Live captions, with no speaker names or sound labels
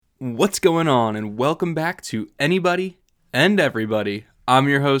What's going on? And welcome back to Anybody and Everybody. I'm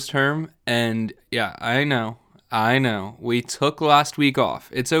your host, Herm, and yeah, I know. We took last week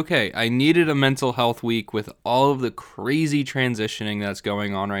off. It's okay. I needed a mental health week with all of the crazy transitioning that's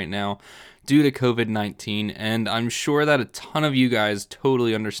going on right now due to COVID-19, and I'm sure that a ton of you guys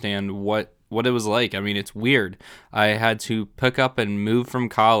totally understand what it was like. I mean, it's weird. I had to pick up and move from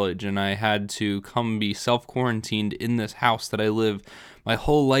college, and I had to come be self-quarantined in this house that I live my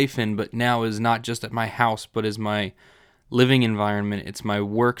whole life in, but now is not just at my house, but is my living environment. It's my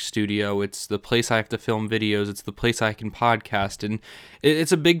work studio. It's the place I have to film videos. It's the place I can podcast. And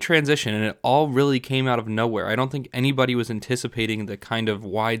it's a big transition, and it all really came out of nowhere. I don't think anybody was anticipating the kind of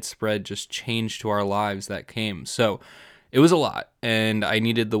widespread just change to our lives that came. So it was a lot, and I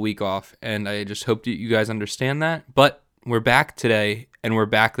needed the week off, and I just hope that you guys understand that. But we're back today, and we're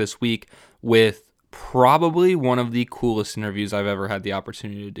back this week with probably one of the coolest interviews I've ever had the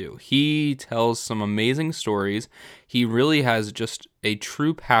opportunity to do. He tells some amazing stories. He really has just a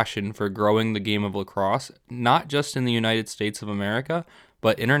true passion for growing the game of lacrosse, not just in the United States of America,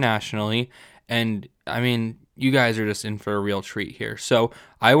 but internationally. And I mean, you guys are just in for a real treat here. So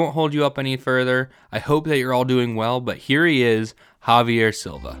I won't hold you up any further. I hope that you're all doing well, but here he is, Javier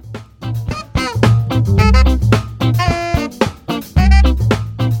Silva.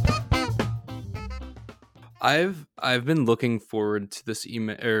 I've been looking forward to this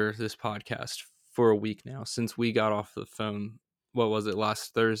email or this podcast for a week now since we got off the phone. What was it,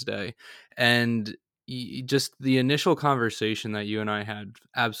 last Thursday? And just the initial conversation that you and I had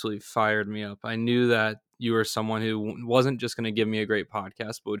absolutely fired me up. I knew that you were someone who wasn't just going to give me a great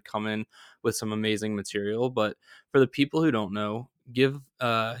podcast, but would come in with some amazing material. But for the people who don't know, give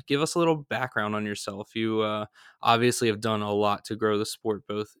us a little background on yourself. You obviously have done a lot to grow the sport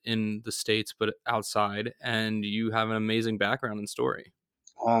both in the States but outside, and you have an amazing background and story.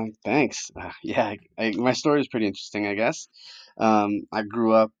 Thanks. Yeah, my story is pretty interesting, I guess. I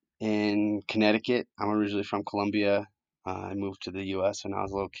grew up in Connecticut. I'm originally from Colombia. I moved to the U.S. when I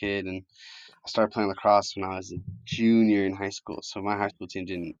was a little kid, and I started playing lacrosse when I was a junior in high school. So my high school team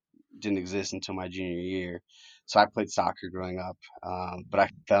didn't exist until my junior year. So I played soccer growing up, but I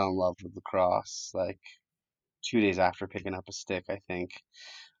fell in love with lacrosse like 2 days after picking up a stick, I think.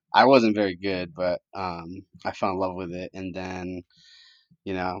 I wasn't very good, but I fell in love with it, and then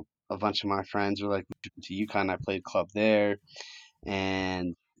you know, a bunch of my friends were like to UConn. I played club there,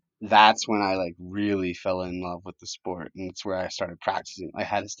 and that's when I like really fell in love with the sport, and it's where I started practicing. I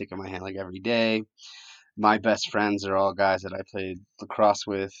had a stick in my hand like every day. My best friends are all guys that I played lacrosse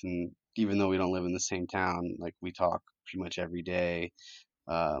with, and even though we don't live in the same town, like we talk pretty much every day.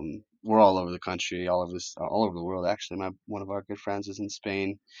 We're all over the country, all over the world. Actually, my one of our good friends is in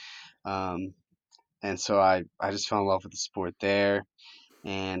Spain, um, and so I just fell in love with the sport there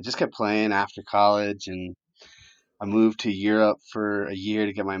and just kept playing after college. And I moved to Europe for a year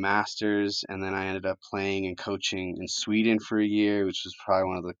to get my master's, and then I ended up playing and coaching in Sweden for a year, which was probably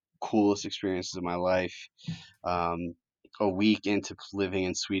one of the coolest experiences of my life. Um, a week into living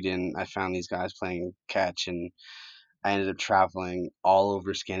in Sweden, I found these guys playing catch, and I ended up traveling all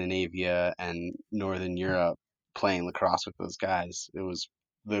over Scandinavia and Northern Europe playing lacrosse with those guys. It was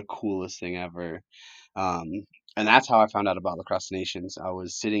the coolest thing ever. Um, and that's how I found out about Lacrosse Nations. I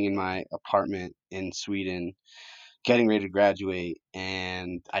was sitting in my apartment in Sweden, getting ready to graduate,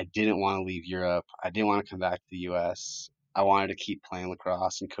 and I didn't want to leave Europe. I didn't want to come back to the US. I wanted to keep playing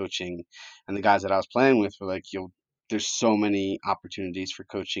lacrosse and coaching. And the guys that I was playing with were like, yo, there's so many opportunities for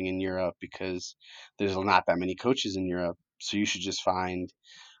coaching in Europe because there's not that many coaches in Europe. So you should just find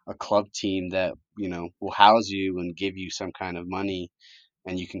a club team that, will house you and give you some kind of money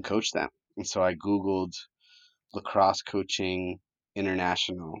and you can coach them. And so I Googled lacrosse coaching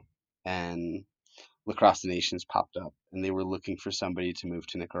international, and Lacrosse Nations popped up, and they were looking for somebody to move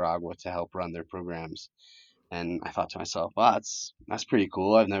to Nicaragua to help run their programs. And I thought to myself, wow, that's pretty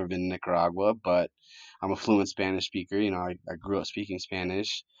cool. I've never been to Nicaragua, but I'm a fluent Spanish speaker. I grew up speaking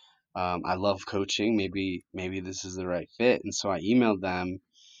Spanish. I love coaching. Maybe this is the right fit. And so I emailed them,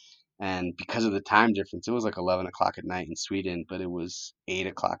 and because of the time difference, it was like 11 o'clock at night in Sweden, but it was 8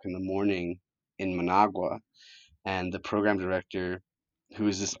 o'clock in the morning in Managua. And the program director, who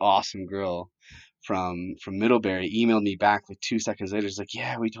is this awesome girl from Middlebury, emailed me back like 2 seconds later. She's like,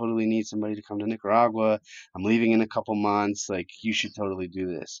 "Yeah, we totally need somebody to come to Nicaragua. I'm leaving in a couple months. Like, you should totally do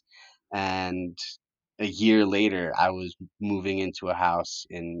this." And a year later, I was moving into a house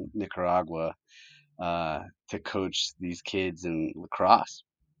in Nicaragua to coach these kids in lacrosse.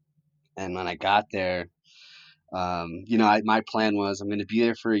 And when I got there, my plan was I'm going to be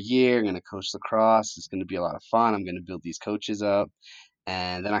there for a year. I'm going to coach lacrosse. It's going to be a lot of fun. I'm going to build these coaches up.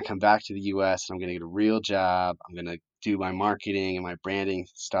 And then I come back to the US and I'm going to get a real job. I'm going to do my marketing and my branding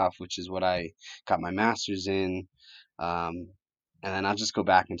stuff, which is what I got my master's in. Um, and then I'll just go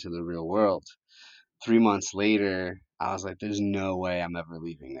back into the real world. 3 months later, I was like, there's no way I'm ever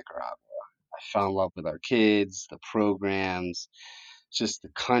leaving Nicaragua. I fell in love with our kids, the programs, just the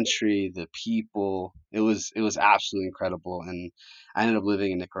country, the people. It was absolutely incredible. And I ended up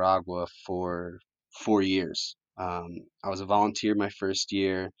living in Nicaragua for 4 years. I was a volunteer my first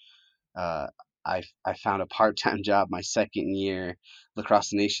year. Uh, I found a part-time job my second year.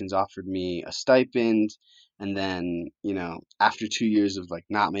 Lacrosse Nations offered me a stipend, and then, after 2 years of like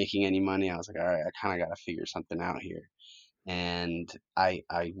not making any money, I was like, all right, I kind of got to figure something out here. And I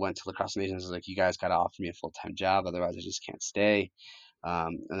went to Lacrosse Nations. I was like, you guys got to offer me a full-time job, otherwise I just can't stay.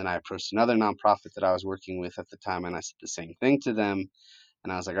 And then I approached another nonprofit that I was working with at the time, and I said the same thing to them.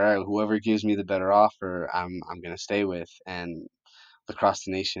 And I was like, all right, whoever gives me the better offer, I'm gonna stay with. And Lacrosse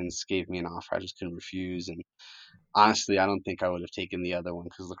Nations gave me an offer I just couldn't refuse. And honestly, I don't think I would have taken the other one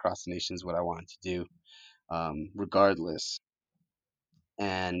because Lacrosse Nation is what I wanted to do, regardless.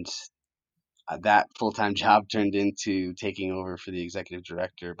 And that full time job turned into taking over for the executive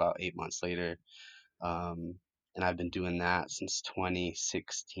director about 8 months later. Um, and I've been doing that since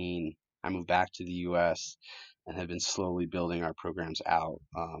 2016. I moved back to the US and have been slowly building our programs out,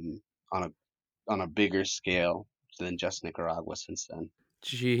 on a bigger scale than just Nicaragua since then.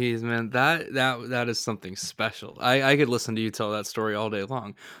 Jeez, man, that is something special. I could listen to you tell that story all day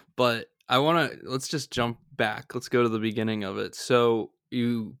long, but let's just jump back. Let's go to the beginning of it. So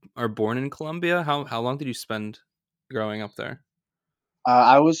you are born in Colombia. How long did you spend growing up there?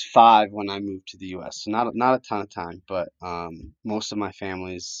 I was 5 when I moved to the U.S., so not a ton of time, but most of my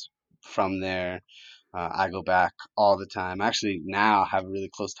family's from there. I go back all the time. Actually, now I have really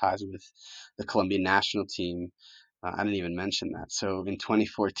close ties with the Colombian national team. I didn't even mention that. So in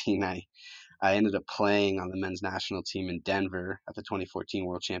 2014, I ended up playing on the men's national team in Denver at the 2014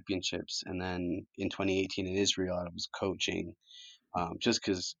 World Championships, and then in 2018 in Israel, I was coaching, just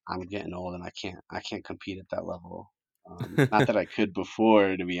because I'm getting old and I can't compete at that level. Not that I could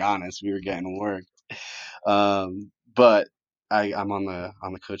before, to be honest. We were getting worked, but I'm on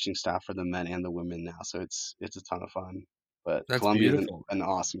the coaching staff for the men and the women now, so it's a ton of fun. But That's Colombia is beautiful. an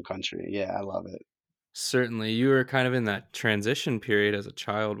awesome country. Yeah, I love it. Certainly, you were kind of in that transition period as a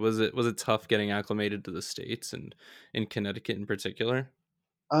child. Was it tough getting acclimated to the states and in Connecticut in particular?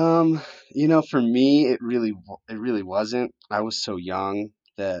 Um, for me, it really wasn't. I was so young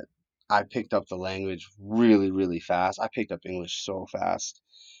that I picked up the language really, really fast. I picked up English so fast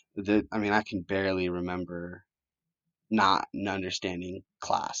that, I mean, I can barely remember not understanding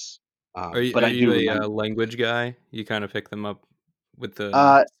class. Are you But are I you do a remember. language guy? You kind of pick them up with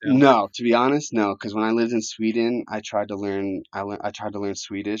the sound. No, to be honest, no, because when I lived in Sweden, I tried to learn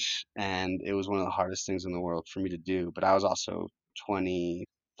Swedish, and it was one of the hardest things in the world for me to do. But I was also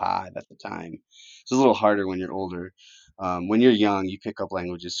 25 at the time. It's a little harder when you're older. When you're young, you pick up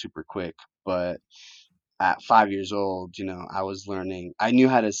languages super quick, but at 5 years old, I was learning. I knew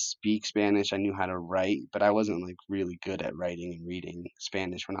how to speak Spanish, I knew how to write, but I wasn't like really good at writing and reading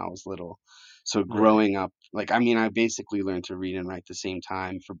Spanish when I was little. So Right. growing up, like, I mean, I basically learned to read and write the same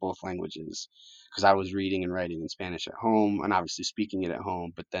time for both languages because I was reading and writing in Spanish at home and obviously speaking it at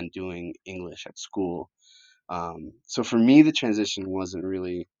home, but then doing English at school. So for me, the transition wasn't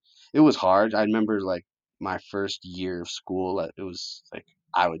really, it was hard. I remember like my first year of school, it was like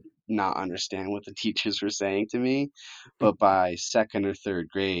I would not understand what the teachers were saying to me. But by second or third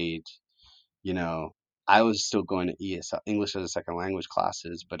grade, you know, I was still going to ESL, English as a second language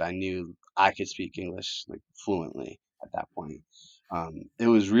classes, but I knew I could speak English like fluently at that point. It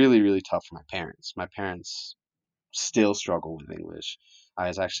was really, really tough for my parents. My parents still struggle with English. I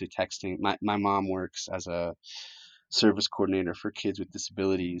was actually texting, my mom works as a service coordinator for kids with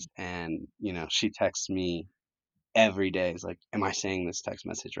disabilities, and she texts me every day. It's like, am I saying this text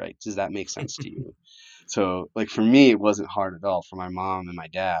message right? Does that make sense to you? So like for me, it wasn't hard at all. For my mom and my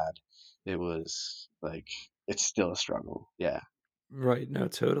dad, it was like it's still a struggle. Yeah. Right, no,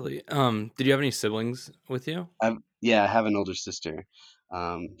 totally. Did you have any siblings with you? Yeah, I have an older sister.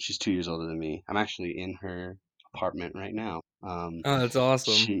 She's 2 years older than me. I'm actually in her apartment right now. Oh, that's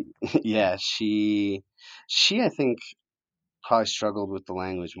awesome. She, yeah, she I think probably struggled with the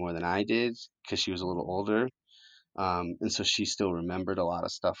language more than I did because she was a little older. And so she still remembered a lot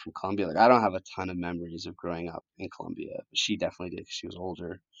of stuff from Colombia. Like I don't have a ton of memories of growing up in Colombia, but she definitely did 'cause she was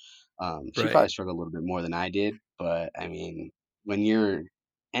older. She probably Right. struggled a little bit more than I did, but I mean, when you're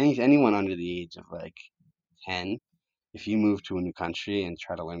anyone under the age of like 10, if you move to a new country and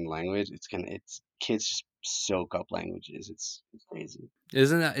try to learn the language, kids just soak up languages. It's crazy.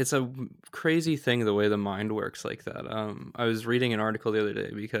 Isn't that it's a crazy thing the way the mind works like that. I was reading an article the other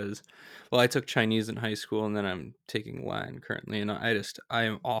day because, well, I took Chinese in high school and then I'm taking Latin currently, and I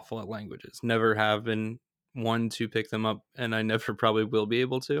am awful at languages. Never have been one to pick them up, and I never probably will be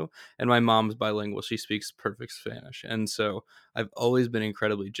able to. And my mom's bilingual; she speaks perfect Spanish, and so I've always been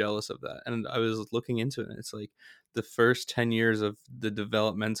incredibly jealous of that. And I was looking into it, and it's like the first 10 years of the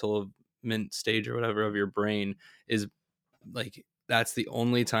developmental mint stage or whatever of your brain is like that's the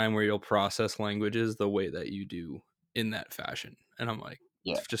only time where you'll process languages the way that you do in that fashion. And I'm like,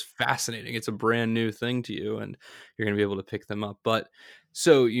 Yeah. it's just fascinating. It's a brand new thing to you and you're going to be able to pick them up. But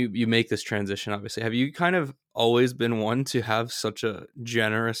so you make this transition obviously. Have you kind of always been one to have such a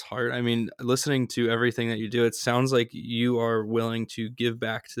generous heart? I mean, listening to everything that you do, it sounds like you are willing to give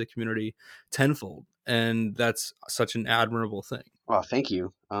back to the community tenfold. And that's such an admirable thing. Well, thank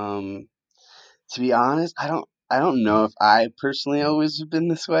you. To be honest, I don't know if I personally always have been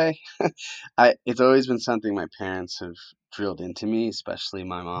this way. I It's always been something my parents have drilled into me, especially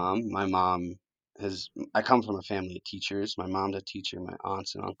my mom. My mom has I come from a family of teachers. My mom's a teacher, my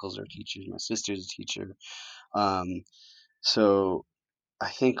aunts and uncles are teachers, my sister's a teacher. Um, so I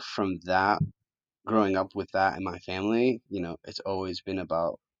think from that, growing up with that in my family, it's always been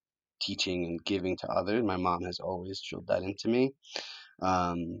about teaching and giving to others. My mom has always drilled that into me.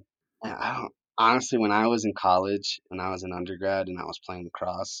 Um, and I don't honestly, when I was in college, when I was an undergrad and I was playing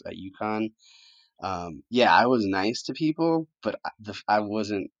lacrosse at UConn, yeah, I was nice to people, but I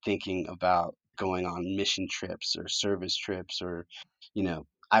wasn't thinking about going on mission trips or service trips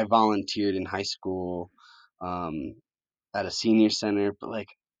I volunteered in high school, um, at a senior center, but like,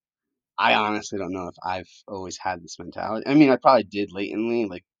 I honestly don't know if I've always had this mentality. I mean, I probably did latently,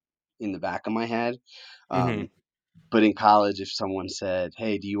 like in the back of my head. Hmm. Um, but in college, if someone said,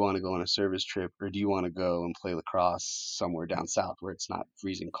 "Hey, do you want to go on a service trip or do you want to go and play lacrosse somewhere down south where it's not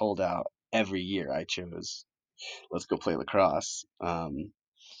freezing cold out?" Every year I chose, let's go play lacrosse.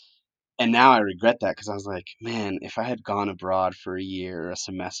 And now I regret that because I was like, man, if I had gone abroad for a year or a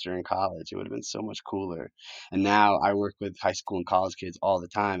semester in college, it would have been so much cooler. And now I work with high school and college kids all the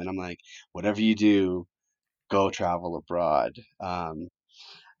time, and I'm like, whatever you do, go travel abroad.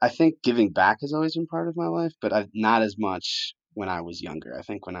 I think giving back has always been part of my life, but not as much when I was younger. I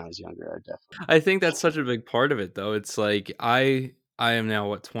think when I was younger, I definitely. I think that's such a big part of it though. It's like I am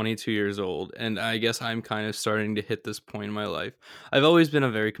now 22 years old and I guess I'm kind of starting to hit this point in my life. I've always been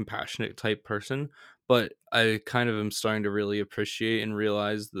a very compassionate type person, but I kind of am starting to really appreciate and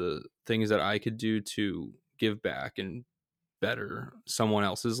realize the things that I could do to give back and better someone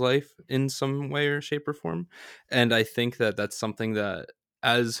else's life in some way or shape or form. And I think that that's something that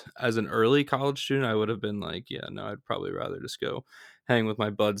as an early college student I would have been like, yeah, no, I'd probably rather just go hang with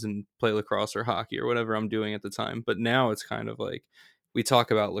my buds and play lacrosse or hockey or whatever I'm doing at the time. But now it's kind of like we talk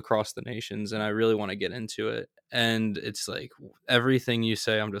about lacrosse the nations and I really want to get into it, and it's like everything you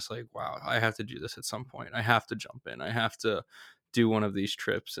say I'm just like, wow, I have to do this at some point. I have to jump in. I have to do one of these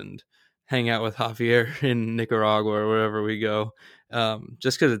trips and hang out with Javier in Nicaragua or wherever we go.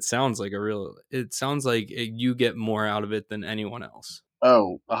 Just because it sounds like you get more out of it than anyone else.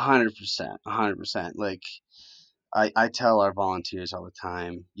 Oh, 100%, 100%. Like, I tell our volunteers all the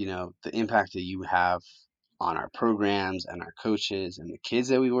time, the impact that you have on our programs and our coaches and the kids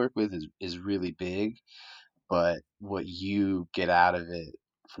that we work with is really big. But what you get out of it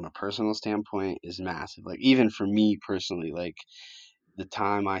from a personal standpoint is massive. Like, even for me personally, like the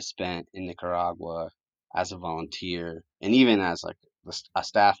time I spent in Nicaragua as a volunteer and even as like a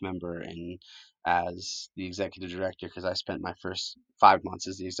staff member and as the executive director, because I spent my first 5 months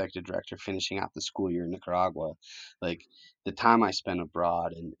as the executive director finishing out the school year in Nicaragua. Like, the time I spent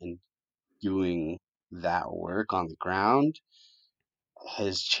abroad and doing that work on the ground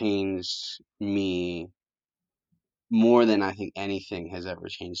has changed me more than I think anything has ever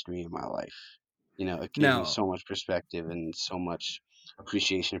changed me in my life. It gave me Now, so much perspective and so much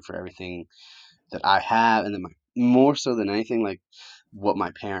appreciation for everything that I have, and then more so than anything, like what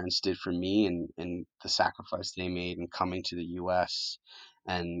my parents did for me and the sacrifice they made in coming to the U.S.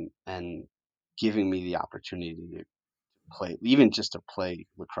 and giving me the opportunity to play, even just to play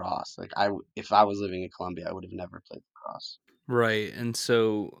lacrosse. Like, if I was living in Colombia, I would have never played lacrosse. right, and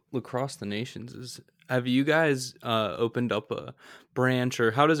so Lacrosse the Nations is. Have you guys opened up a branch,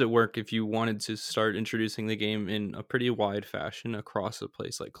 or how does it work if you wanted to start introducing the game in a pretty wide fashion across a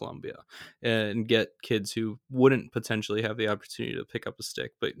place like Colombia and get kids who wouldn't potentially have the opportunity to pick up a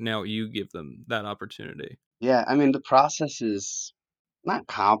stick, but now you give them that opportunity? Yeah, I mean the process is not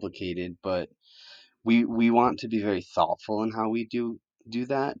complicated, but we want to be very thoughtful in how we do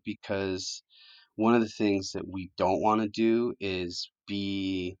that because one of the things that we don't want to do is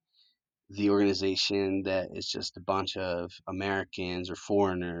be the organization that is just a bunch of Americans or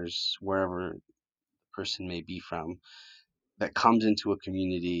foreigners, wherever the person may be from, that comes into a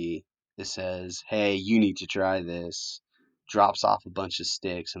community that says, "Hey, you need to try this," drops off a bunch of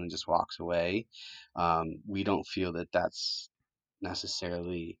sticks, and then just walks away. We don't feel that that's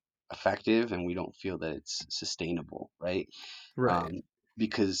necessarily effective, and we don't feel that it's sustainable, right? Right. Um,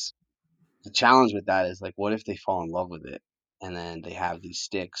 because the challenge with that is like, what if they fall in love with it and then they have these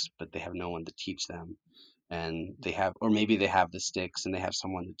sticks, but they have no one to teach them? And they have, or maybe they have the sticks and they have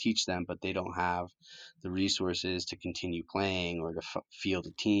someone to teach them, but they don't have the resources to continue playing or to field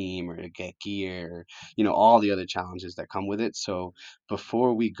a team or to get gear, or, all the other challenges that come with it. So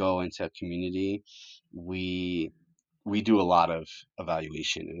before we go into a community, we we do a lot of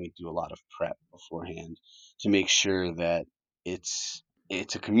evaluation and we do a lot of prep beforehand to make sure that it's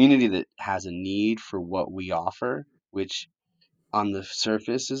it's a community that has a need for what we offer, which on the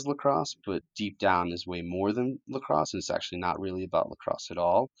surface is lacrosse, but deep down is way more than lacrosse. And it's actually not really about lacrosse at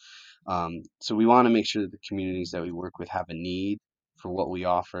all. So we want to make sure that the communities that we work with have a need for what we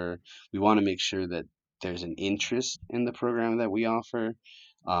offer. We want to make sure that there's an interest in the program that we offer,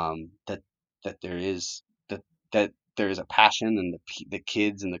 that there is that there is a passion, and the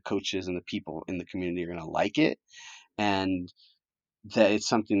kids and the coaches and the people in the community are going to like it, and that it's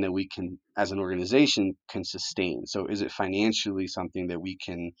something that we can, as an organization, can sustain. So is it financially something that we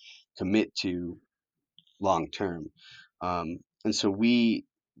can commit to long term? And so we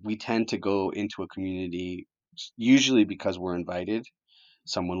tend to go into a community usually because we're invited.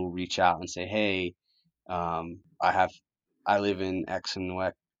 Someone will reach out and say, "Hey, I have I live in X and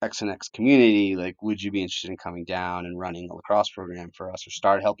X community. Like, would you be interested in coming down and running a lacrosse program for us, or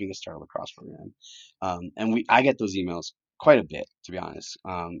start helping us start a lacrosse program?" And I get those emails quite a bit, to be honest.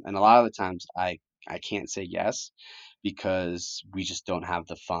 And a lot of the times I can't say yes because we just don't have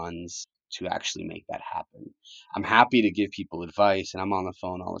the funds to actually make that happen. I'm happy to give people advice, and I'm on the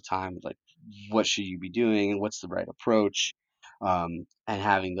phone all the time with like, what should you be doing and what's the right approach, and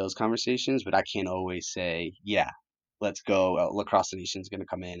having those conversations. But I can't always say, yeah, let's go. Lacrosse Nation is going to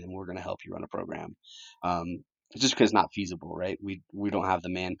come in and we're going to help you run a program. Um, just because it's not feasible, right? We don't have the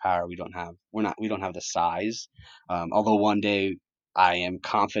manpower. We don't have the size. Although one day I am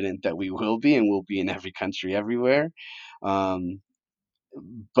confident that we will be, and we'll be in every country everywhere. Um,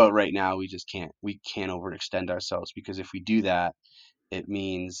 but right now we can't overextend ourselves, because if we do that, it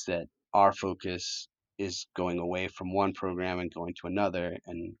means that our focus is going away from one program and going to another,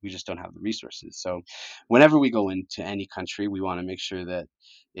 and we just don't have the resources. So whenever we go into any country, we want to make sure that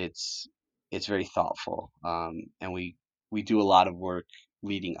it's it's very thoughtful, and we do a lot of work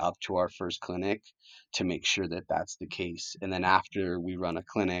leading up to our first clinic to make sure that that's the case. And then after we run a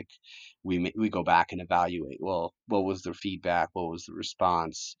clinic, we go back and evaluate, well, what was the feedback, what was the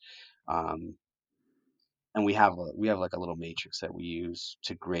response, um, and we have like a little matrix that we use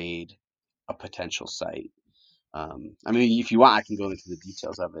to grade a potential site. I mean, if you want, I can go into the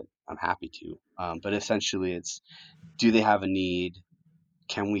details of it. I'm happy to. But essentially, it's, do they have a need?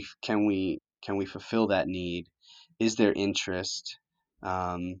 Can we fulfill that need? Is there interest?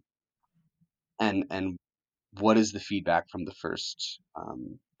 Um, and what is the feedback from the first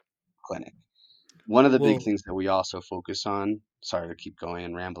clinic? One of the big Well, things that we also focus on. Sorry to keep going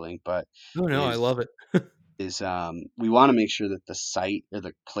and rambling, but no, no, I is love it. we want to make sure that the site or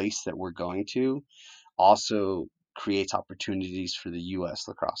the place that we're going to also creates opportunities for the U.S.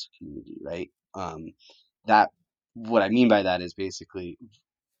 lacrosse community, right? That What I mean by that is basically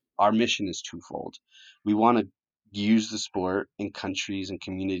our mission is twofold. We want to use the sport in countries and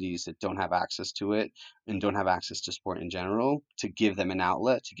communities that don't have access to it and don't have access to sport in general, to give them an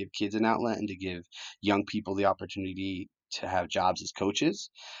outlet, to give kids an outlet, and to give young people the opportunity to have jobs as coaches.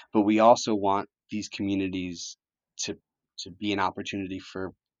 But we also want these communities to be an opportunity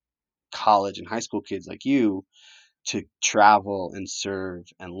for college and high school kids like you to travel and serve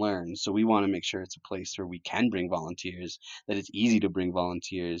and learn. So we want to make sure it's a place where we can bring volunteers, that it's easy to bring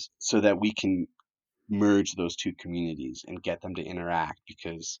volunteers, so that we can merge those two communities and get them to interact.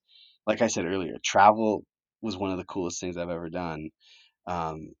 Because, like I said earlier, travel was one of the coolest things I've ever done,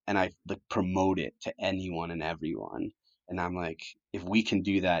 and I like promote it to anyone and everyone. And I'm like, if we can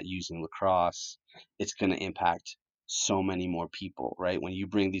do that using lacrosse, it's going to impact so many more people, right? When you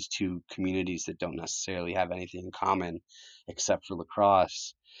bring these two communities that don't necessarily have anything in common except for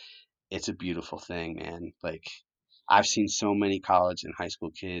lacrosse, it's a beautiful thing, man. Like, I've seen so many college and high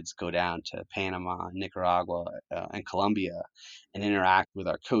school kids go down to Panama, Nicaragua, and Colombia and interact with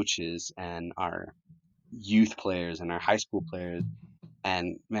our coaches and our youth players and our high school players.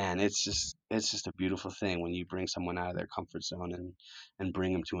 And man, it's just a beautiful thing when you bring someone out of their comfort zone and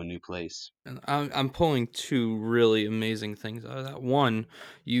bring them to a new place. And I'm pulling two really amazing things out of that. One,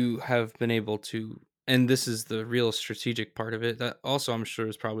 you have been able to, and this is the real strategic part of it. That also, I'm sure,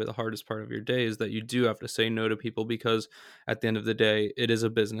 is probably the hardest part of your day is that you do have to say no to people because at the end of the day, it is a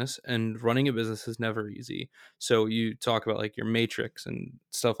business, and running a business is never easy. So you talk about like your matrix and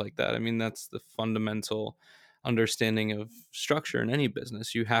stuff like that. I mean, that's the fundamental understanding of structure in any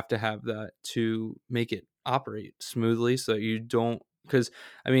business. You have to have that to make it operate smoothly so that you don't, because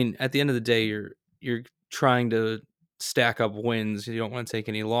I mean, at the end of the day, you're trying to stack up wins. You don't want to take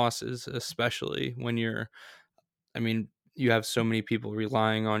any losses, especially when you're. I mean, you have so many people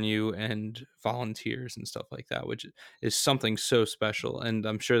relying on you and volunteers and stuff like that, which is something so special. And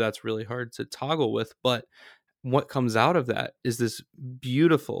I'm sure that's really hard to toggle with. But what comes out of that is this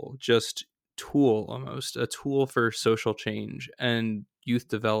beautiful, just tool, almost a tool for social change and youth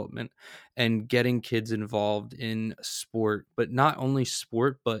development and getting kids involved in sport, but not only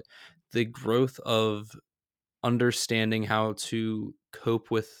sport, but the growth of understanding how to cope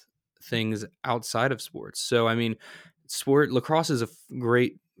with things outside of sports. So, I mean, lacrosse is a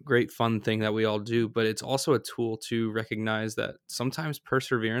great fun thing that we all do, but it's also a tool to recognize that sometimes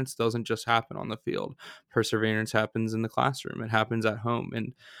perseverance doesn't just happen on the field. Perseverance happens in the classroom. It happens at home.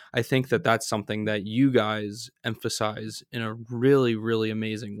 And I think that that's something that you guys emphasize in a really, really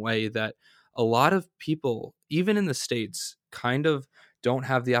amazing way that a lot of people, even in the States, kind of don't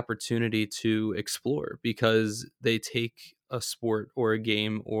have the opportunity to explore because they take a sport or a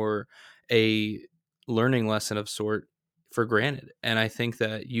game or a learning lesson of sort for granted. And I think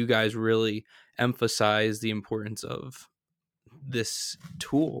that you guys really emphasize the importance of this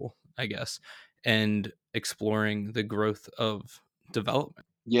tool, I guess, and exploring the growth of development.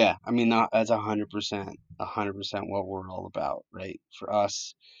 Yeah, I mean that's 100% what we're all about, right? For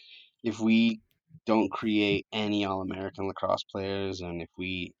us, if we don't create any All-American lacrosse players, and if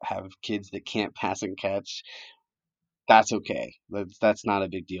we have kids that can't pass and catch, that's okay. That's not a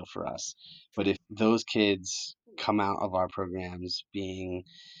big deal for us. But if those kids come out of our programs being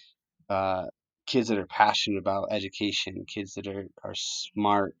uh, kids that are passionate about education, kids that are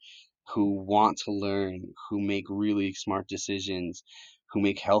smart, who want to learn, who make really smart decisions, who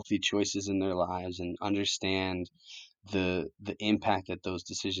make healthy choices in their lives, and understand the impact that those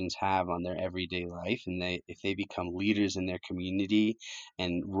decisions have on their everyday life, and they if they become leaders in their community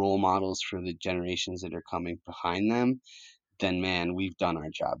and role models for the generations that are coming behind them, then man, we've done our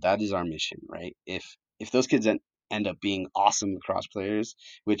job. That is our mission, right? If those kids end up being awesome lacrosse players,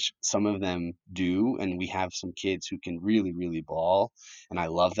 which some of them do, and we have some kids who can really, really ball, and I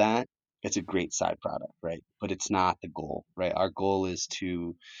love that. It's a great side product, right? But it's not the goal, right? Our goal is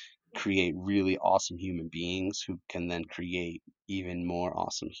to create really awesome human beings who can then create even more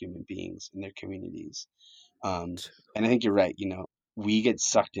awesome human beings in their communities. And I think you're right. We get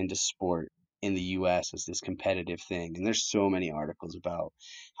sucked into sport in the US as this competitive thing. And there's so many articles about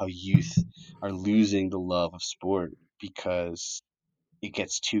how youth are losing the love of sport because it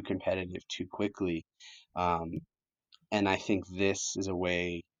gets too competitive too quickly. Um, and I think this is a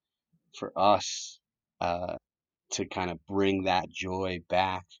way for us uh, to kind of bring that joy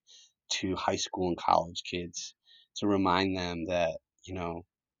back to high school and college kids, to remind them that, you know,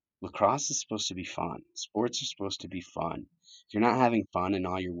 lacrosse is supposed to be fun. Sports are supposed to be fun. If you're not having fun and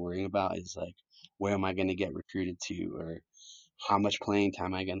all you're worrying about is like, where am I going to get recruited to, or how much playing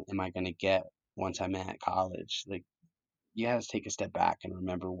time am I gonna get once I'm at college? Like, you have to take a step back and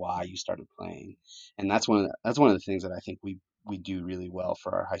remember why you started playing. And that's one of the things that I think we do really well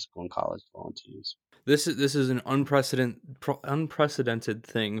for our high school and college volunteers. This is an unprecedented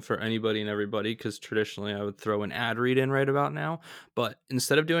thing for anybody and everybody because traditionally I would throw an ad read in right about now. But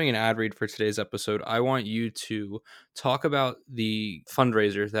instead of doing an ad read for today's episode, I want you to talk about the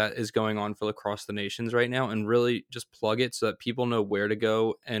fundraiser that is going on for Lacrosse the Nations right now and really just plug it so that people know where to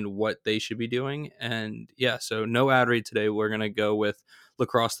go and what they should be doing. And yeah, so no ad read today. We're gonna go with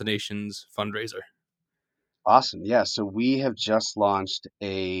Lacrosse the Nations fundraiser. Awesome. Yeah. So we have just launched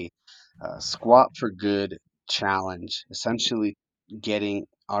a Squat for Good challenge, essentially getting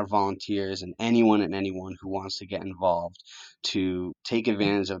our volunteers and anyone who wants to get involved to take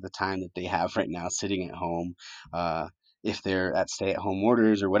advantage of the time that they have right now sitting at home. Uh, if they're at stay-at-home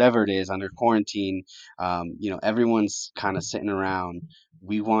orders or whatever it is under quarantine, everyone's kind of sitting around.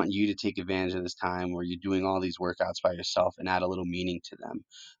 We want you to take advantage of this time where you're doing all these workouts by yourself and add a little meaning to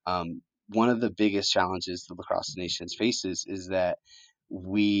them. One of the biggest challenges the Lacrosse Nations faces is that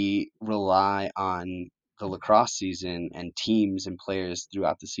we rely on the lacrosse season and teams and players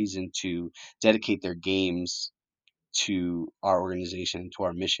throughout the season to dedicate their games to our organization, to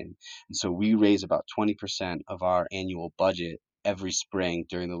our mission. And so we raise about 20% of our annual budget every spring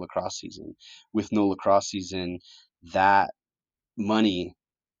during the lacrosse season. With no lacrosse season, that money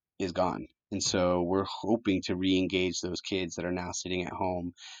is gone. And so we're hoping to re-engage those kids that are now sitting at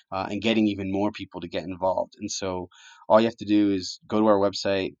home, and getting even more people to get involved. And so all you have to do is go to our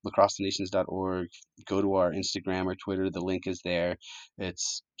website, lacrossenations.org, go to our Instagram or Twitter. The link is there.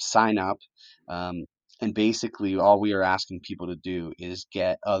 It's sign up. Um, and basically, all we are asking people to do is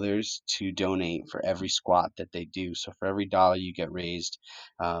get others to donate for every squat that they do. So for every dollar you get raised,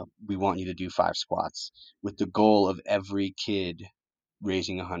 we want you to do 5 squats, with the goal of every kid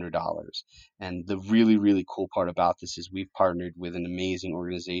raising $100. And the really, really cool part about this is we've partnered with an amazing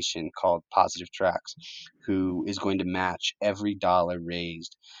organization called Positive Tracks, who is going to match every dollar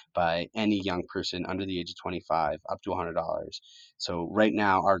raised by any young person under the age of 25 up to $100. So right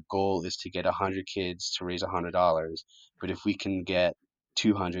now, our goal is to get 100 kids to raise $100. But if we can get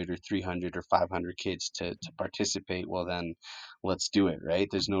 200 or 300 or 500 kids to participate, well, then let's do it, right?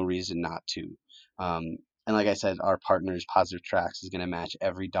 There's no reason not to. And like I said, our partners, Positive Tracks, is going to match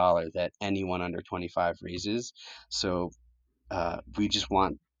every dollar that anyone under 25 raises. So we just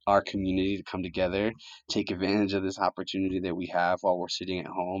want our community to come together, take advantage of this opportunity that we have while we're sitting at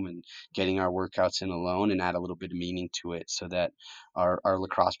home and getting our workouts in alone, and add a little bit of meaning to it so that our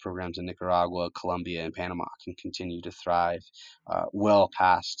lacrosse programs in Nicaragua, Colombia, and Panama can continue to thrive well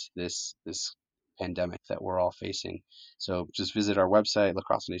past this pandemic that we're all facing. So just visit our website,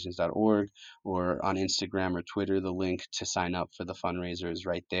 lacrossenations.org, or on Instagram or Twitter. The link to sign up for the fundraiser is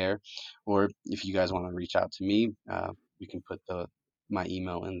right there. Or if you guys want to reach out to me, we can put my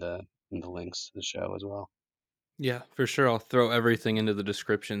email in the links to the show as well. Yeah, for sure. I'll throw everything into the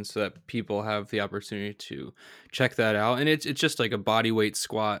description so that people have the opportunity to check that out. And it's just like a body weight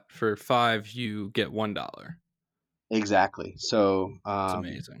squat. For 5, you get $1. Exactly. So It's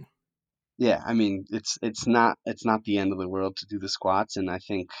amazing. yeah, I mean it's not the end of the world to do the squats, and I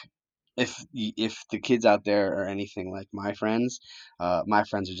think if the kids out there are anything like my friends are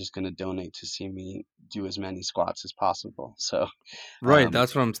just going to donate to see me do as many squats as possible. So Right, um,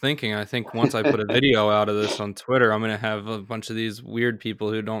 that's what I'm thinking. I think once I put a video out of this on Twitter, I'm gonna have a bunch of these weird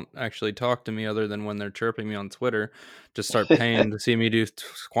people who don't actually talk to me other than when they're chirping me on Twitter, just start paying to see me do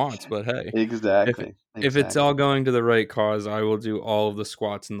squats. But hey, if exactly, if it's all exactly. going to the right cause, I will do all of the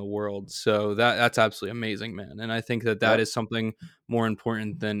squats in the world. So that's absolutely amazing, man. And I think that that Yep, is something more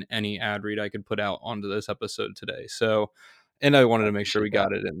important than any ad read I could put out onto this episode today. So, and I wanted I to make sure we appreciate that.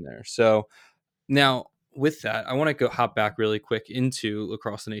 got it in there. So now, with that, I want to go hop back really quick into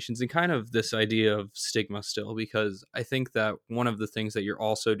Lacrosse the Nations and kind of this idea of stigma still, because I think that one of the things that you're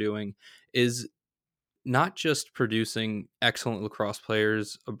also doing is not just producing excellent lacrosse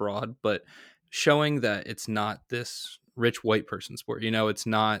players abroad, but showing that it's not this rich white person sport. It's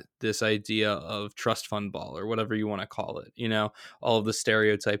not this idea of trust fund ball or whatever you want to call it. All of the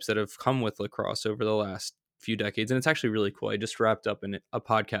stereotypes that have come with lacrosse over the last few decades. And it's actually really cool. I just wrapped up in a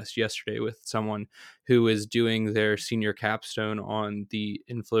podcast yesterday with someone who is doing their senior capstone on the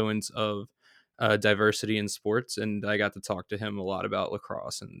influence of diversity in sports, and I got to talk to him a lot about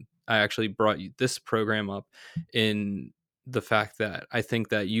lacrosse. And I actually brought this program up in the fact that I think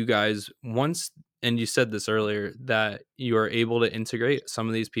that you guys once, and you said this earlier, that you are able to integrate some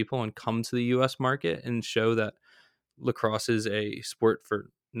of these people and come to the US market and show that lacrosse is a sport for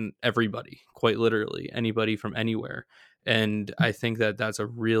everybody, quite literally anybody from anywhere. And I think that that's a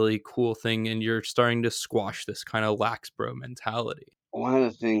really cool thing, and you're starting to squash this kind of lax bro mentality. One of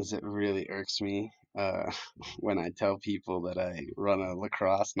the things that really irks me when I tell people that I run a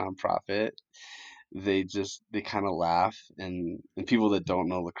lacrosse nonprofit, they kind of laugh, and people that don't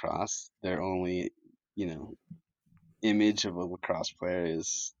know lacrosse, their only, you know, image of a lacrosse player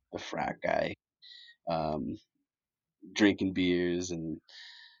is the frat guy, um, drinking beers and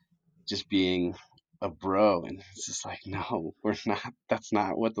just being a bro. And it's just like, no, we're not. That's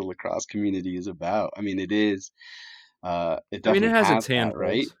not what the lacrosse community is about. I mean, it is. It I mean, it definitely has has its that,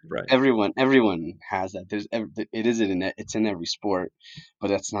 right? handfuls, right? Everyone has that. It is it's in every sport, but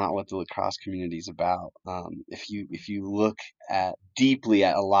that's not what the lacrosse community is about. If you look at deeply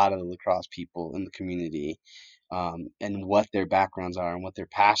at a lot of the lacrosse people in the community, and what their backgrounds are and what their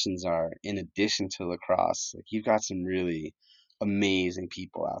passions are, in addition to lacrosse, like you've got some really amazing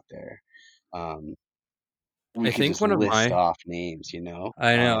people out there. Um, we I could think just one of list my off names, you know.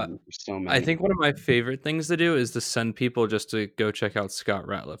 I know. There's so I many. think one of my favorite things to do is to send people just to go check out Scott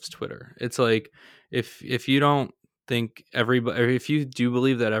Ratliff's Twitter. It's like if you don't think everybody, or if you do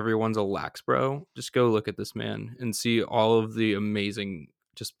believe that everyone's a lax bro, just go look at this man and see all of the amazing,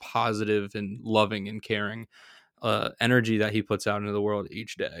 just positive and loving and caring energy that he puts out into the world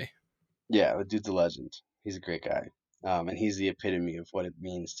each day. Yeah, the dude's a legend. He's a great guy. And he's the epitome of what it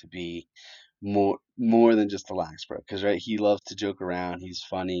means to be more than just a Laxbro. Because right, he loves to joke around. He's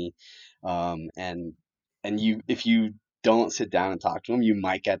funny, and you if you don't sit down and talk to him, you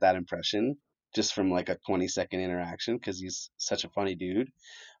might get that impression just from like a 20-second interaction because he's such a funny dude.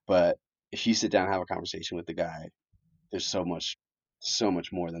 But if you sit down and have a conversation with the guy, there's so much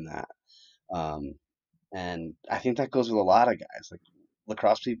more than that. Um, and I think that goes with a lot of guys. Like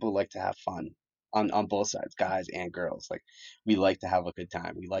lacrosse people like to have fun on both sides, guys and girls. Like we like to have a good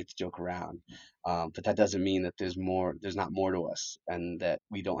time. We like to joke around. But that doesn't mean that there's not more to us and that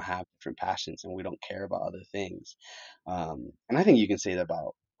we don't have different passions and we don't care about other things. And I think you can say that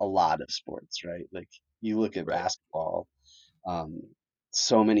about a lot of sports, right? Like you look at Right. basketball, um,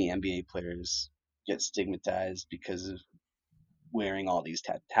 so many NBA players get stigmatized because of wearing all these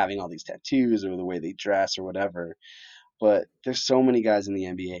having all these tattoos or the way they dress or whatever. But there's so many guys in the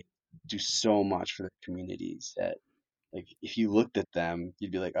NBA do so much for their communities that like if you looked at them,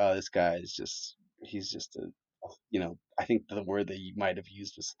 you'd be like, oh, this guy is just he's just I think the word that you might have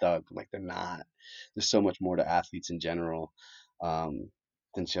used was thug. Like they're not. There's so much more to athletes in general um,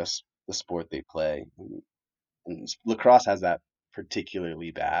 than just the sport they play. And lacrosse has that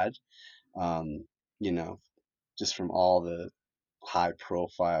particularly bad. Um, you know, just from all the high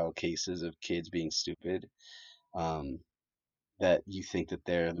profile cases of kids being stupid, um, that you think that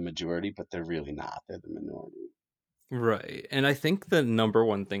they're the majority, but they're really not. They're the minority. Right. And I think the number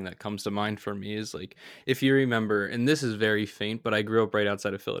one thing that comes to mind for me is like if you remember, and this is very faint, but I grew up right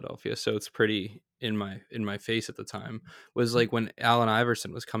outside of Philadelphia, so it's pretty in my face at the time, was like when Allen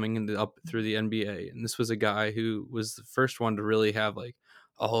Iverson was coming up through the NBA. And this was a guy who was the first one to really have like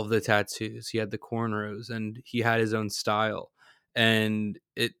all of the tattoos. He had the cornrows and he had his own style. And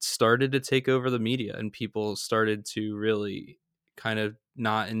it started to take over the media and people started to really kind of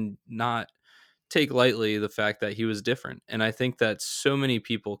not take lightly the fact that he was different. And I think that so many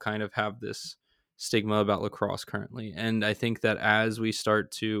people kind of have this stigma about lacrosse currently. And I think that as we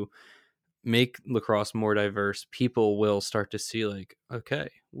start to make lacrosse more diverse, people will start to see like, okay,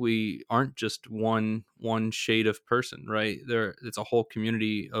 we aren't just one shade of person, right? There it's a whole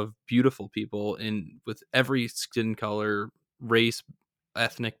community of beautiful people in with every skin color, race,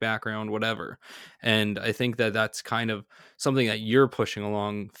 ethnic background, whatever. And I think that that's kind of something that you're pushing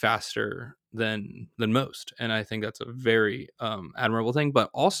along faster than most. And I think that's a very admirable thing,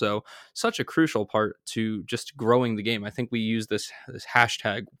 but also such a crucial part to just growing the game. I think we use this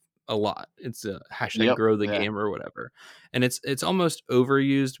hashtag a lot. It's a hashtag Yep. grow the Yeah. game or whatever. And it's almost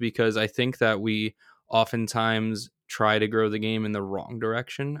overused because I think that we oftentimes try to grow the game in the wrong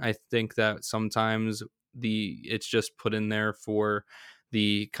direction. I think that sometimes it's just put in there for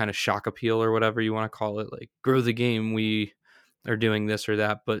the kind of shock appeal or whatever you want to call it, like grow the game, we are doing this or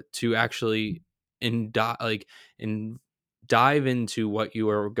that, but to actually like in dive into what you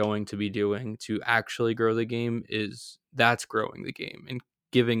are going to be doing to actually grow the game is that's growing the game and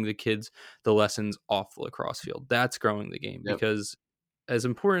giving the kids the lessons off the lacrosse field. That's growing the game Yep. because as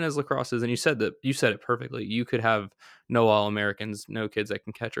important as lacrosse is, and you said it perfectly, you could have no all Americans, no kids that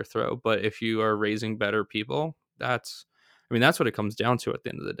can catch or throw. But if you are raising better people, that's what it comes down to at the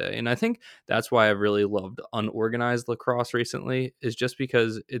end of the day. And I think that's why I've really loved unorganized lacrosse recently, is just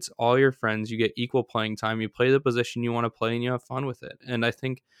because it's all your friends. You get equal playing time. You play the position you want to play and you have fun with it. And I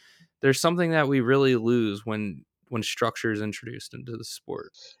think there's something that we really lose when structure is introduced into the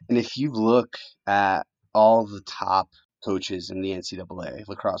sport. And if you look at all the top coaches in the NCAA,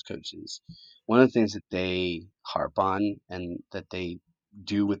 lacrosse coaches, one of the things that they harp on and that they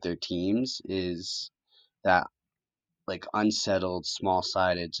do with their teams is that like unsettled,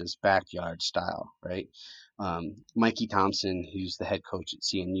 small-sided, just backyard style, right? Mikey Thompson, who's the head coach at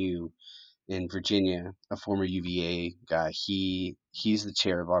CNU in Virginia, a former UVA guy, he's the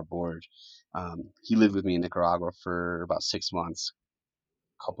chair of our board. He lived with me in Nicaragua for about 6 months,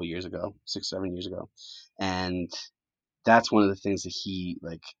 a couple years ago, 6, 7 years ago, and that's one of the things that he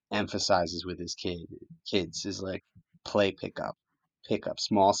like emphasizes with his kids is like play pickup,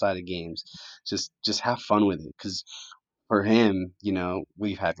 small sided games. Just have fun with it because for him,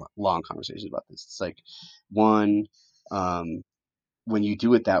 we've had long conversations about this. It's like one, um, when you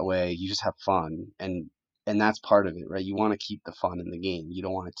do it that way, you just have fun, and that's part of it, right? You want to keep the fun in the game. You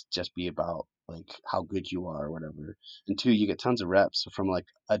don't want it to just be about like how good you are or whatever. And two, you get tons of reps. So from like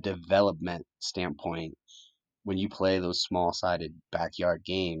a development standpoint, when you play those small-sided backyard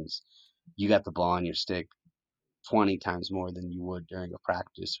games, you got the ball on your stick 20 times more than you would during a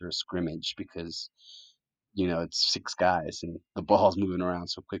practice or a scrimmage because it's six guys and the ball's moving around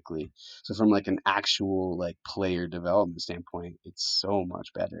so quickly. So from like an actual like player development standpoint, it's so much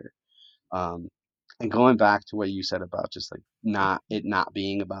better. Um, and going back to what you said about just like not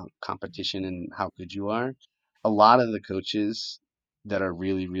being about competition and how good you are, a lot of the coaches that are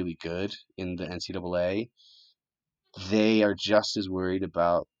really, really good in the NCAA, they are just as worried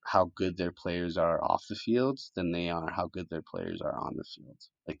about how good their players are off the field than they are how good their players are on the field.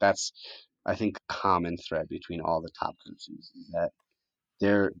 Like that's, I think, a common thread between all the top coaches is that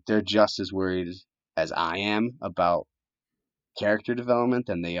they're just as worried as I am about character development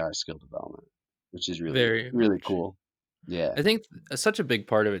than they are skill development, which is really, Very really much. cool. Yeah. I think such a big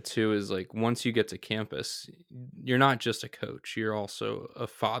part of it too is like once you get to campus, you're not just a coach, you're also a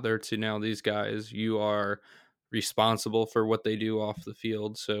father to now these guys. You are responsible for what they do off the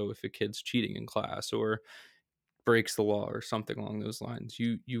field. So if a kid's cheating in class or breaks the law or something along those lines,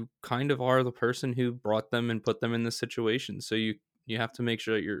 you kind of are the person who brought them and put them in this situation. So you have to make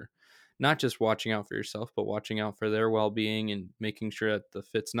sure that you're not just watching out for yourself, but watching out for their well-being and making sure that the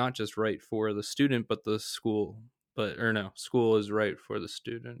fit's not just right for the student but the school. But or no, school is right for the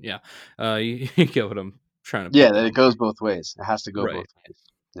student. Yeah. You get what I'm trying to Yeah, put that it down. goes both ways. It has to go Right. both ways.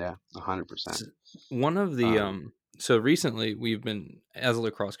 Yeah, 100%. S- One of the Um, so recently we've been as a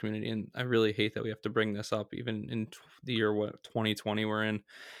lacrosse community, and I really hate that we have to bring this up even in the year what 2020 we're in,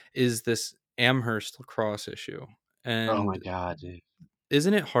 is this Amherst lacrosse issue. oh my And God, dude.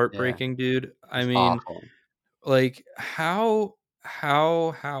 isn't it Yeah, heartbreaking, dude? I it's mean, awful. like how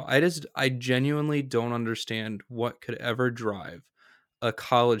I genuinely don't understand what could ever drive a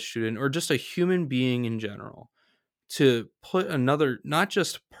college student or just a human being in general to put another not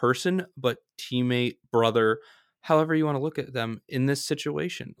just person but teammate, brother, however you want to look at them in this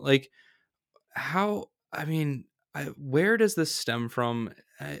situation. Like how I mean, where does this stem from?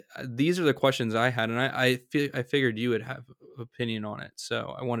 These are the questions I had, and I figured you would have opinion on it,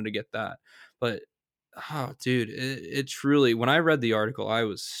 so I wanted to get that. But oh, dude, it truly. When I read the article, I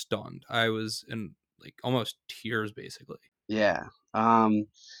was stunned. I was in like almost tears, basically. Yeah.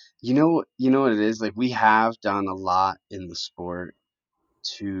 You know what it is? Like we have done a lot in the sport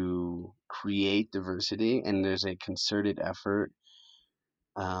to create diversity, and there's a concerted effort.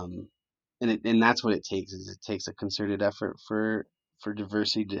 Um, and that's what it takes is it takes a concerted effort for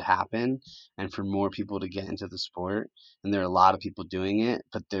diversity to happen and for more people to get into the sport. And there are a lot of people doing it,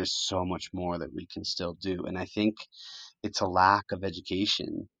 but there's so much more that we can still do. And I think it's a lack of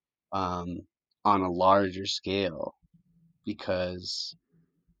education um, on a larger scale because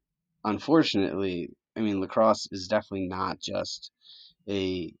unfortunately, I mean, lacrosse is definitely not just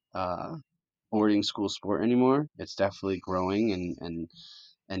a boarding school sport anymore. It's definitely growing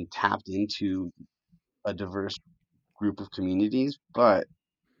and tapped into a diverse group of communities, but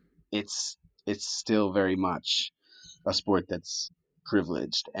it's it's still very much a sport that's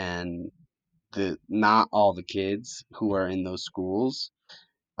privileged, and the not all the kids who are in those schools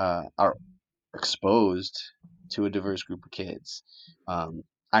are exposed to a diverse group of kids. Um,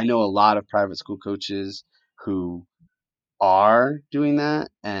 I know a lot of private school coaches who are doing that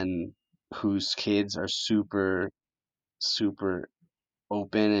and whose kids are super, super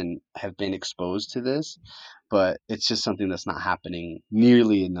open and have been exposed to this, but it's just something that's not happening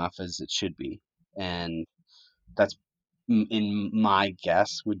nearly enough as it should be. And that's in my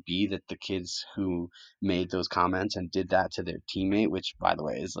guess would be that the kids who made those comments and did that to their teammate, which by the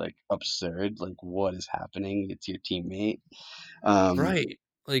way is like absurd, like what is happening? It's your teammate. Um, Right.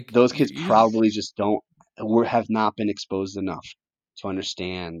 Like those kids you probably just don't or have not been exposed enough to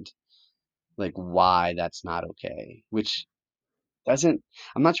understand like why that's not okay. Which doesn't.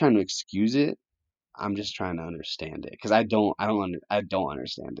 I'm not trying to excuse it. I'm just trying to understand it because I don't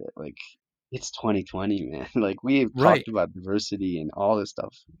understand it. Like it's 2020, man. Like we have right. talked about diversity and all this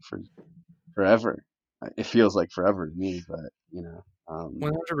stuff for forever. It feels like forever to me, but it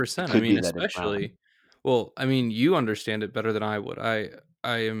 100%. I could mean, be that it's not. especially well, I mean, you understand it better than I would. I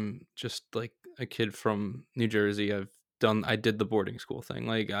am just like a kid from New Jersey. I did the boarding school thing.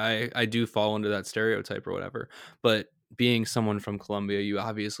 Like I do fall into that stereotype or whatever. But being someone from Colombia, you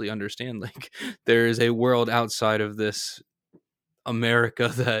obviously understand like there is a world outside of this America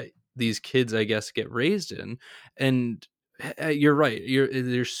that these kids, I guess, get raised in. And you're right.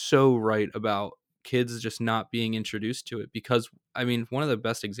 You're so right about kids just not being introduced to it because I mean, one of the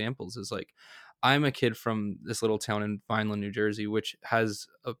best examples is like I'm a kid from this little town in Vineland, New Jersey, which has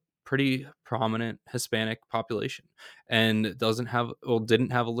a pretty prominent Hispanic population, and didn't have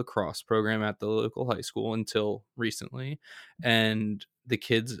a lacrosse program at the local high school until recently. And the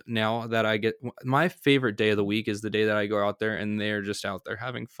kids now that I get, my favorite day of the week is the day that I go out there and they're just out there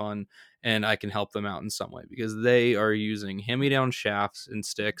having fun, and I can help them out in some way because they are using hand-me-down shafts and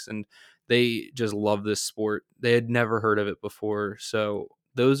sticks, and they just love this sport. They had never heard of it before, so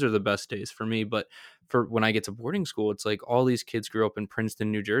those are the best days for me. But for when I get to boarding school, it's like all these kids grew up in Princeton,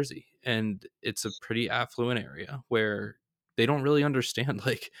 New Jersey, and it's a pretty affluent area where they don't really understand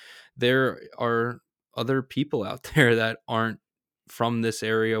like there are other people out there that aren't from this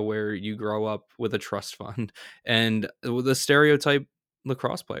area where you grow up with a trust fund and with the stereotype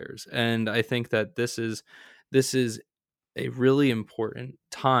lacrosse players. And I think that this is a really important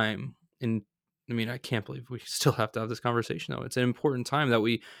time in, I mean, I can't believe we still have to have this conversation though. It's an important time that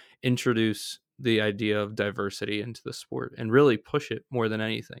we introduce the idea of diversity into the sport and really push it more than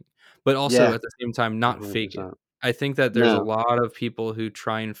anything. But also Yeah, at the same time not fake it. 100%. I think that there's a No. lot of people who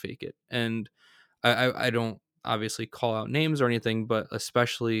try and fake it. And I don't obviously call out names or anything, but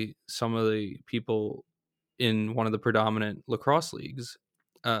especially some of the people in one of the predominant lacrosse leagues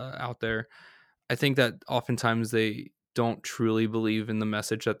out there, I think that oftentimes they don't truly believe in the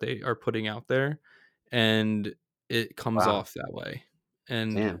message that they are putting out there, and it comes Wow. off that way.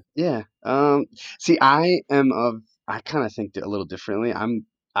 And Damn. Yeah. See, I kind of think a little differently. I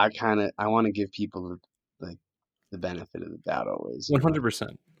want to give people like the benefit of the doubt always, you know,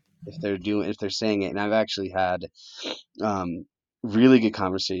 100%. if they're saying it. And I've actually had, um, really good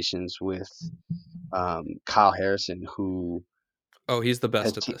conversations with, Kyle Harrison, who Oh, he's the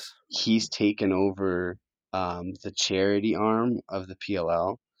has best at this. he's taken over, the charity arm of the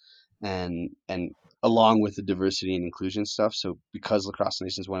PLL, and along with the diversity and inclusion stuff. So because Lacrosse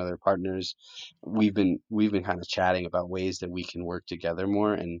Nation is one of their partners, we've been kind of chatting about ways that we can work together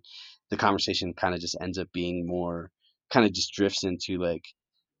more, and the conversation kind of just ends up being more, kind of just drifts into like,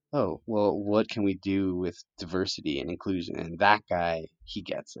 oh, well, what can we do with diversity and inclusion? And that guy, he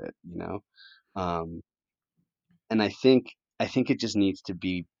gets it, you know. Um, and I think it just needs to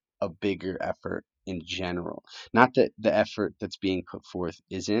be a bigger effort in general. Not that the effort that's being put forth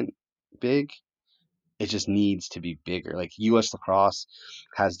isn't big, it just needs to be bigger. Like US Lacrosse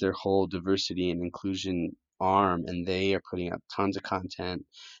has their whole diversity and inclusion arm, and they are putting out tons of content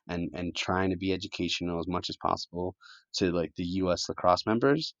and trying to be educational as much as possible to like the US Lacrosse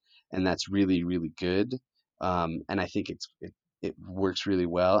members, and that's really really good. And I think it works really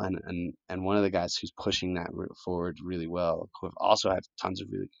well, and one of the guys who's pushing that forward really well, who I've also had tons of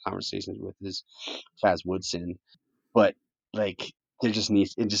really good conversations with, is Chaz Woodson. But like it just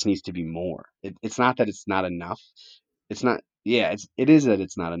needs to be more. It's not that it's not enough. It's not, yeah, it is that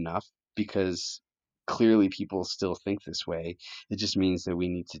it's not enough because clearly people still think this way. It just means that we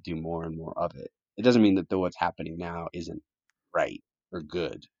need to do more and more of it. It doesn't mean that what's happening now isn't right or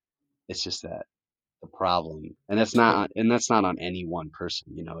good. It's just that the problem, and that's not on any one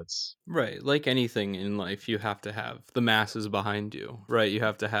person, you know, it's Right. Like anything in life, you have to have the masses behind you, right? You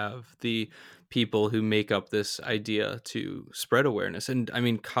have to have the people who make up this idea to spread awareness. And I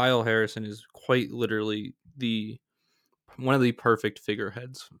mean, Kyle Harrison is quite literally the one of the perfect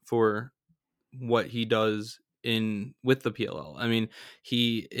figureheads for what he does in with the PLL. I mean,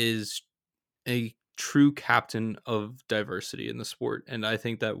 he is a true captain of diversity in the sport, and I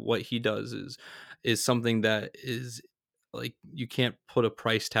think that what he does is something that is like you can't put a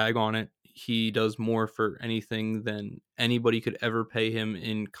price tag on it. He does more for anything than anybody could ever pay him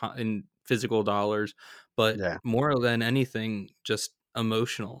in physical dollars, but yeah, more than anything just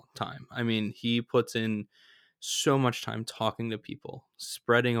emotional time. I mean, he puts in so much time talking to people,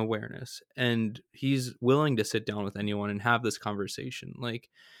 spreading awareness, and he's willing to sit down with anyone and have this conversation. Like,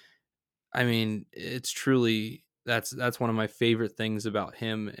 I mean, it's truly that's one of my favorite things about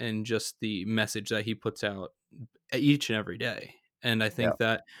him and just the message that he puts out each and every day. And yeah,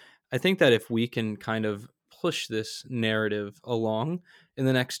 I think that if we can kind of push this narrative along in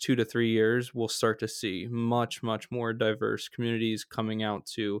the next 2 to 3 years, we'll start to see much more diverse communities coming out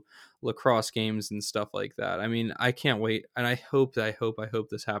to lacrosse games and stuff like that. I mean, I can't wait, and I hope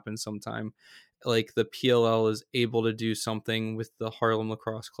this happens sometime. Like the PLL is able to do something with the Harlem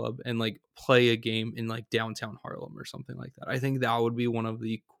Lacrosse Club and like play a game in like downtown Harlem or something like that. I think that would be one of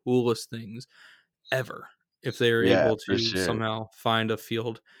the coolest things ever if they were yeah, able for to sure. somehow find a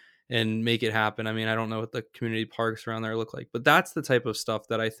field and make it happen. I mean, I don't know what the community parks around there look like, but that's the type of stuff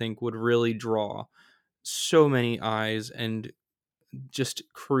that I think would really draw so many eyes and just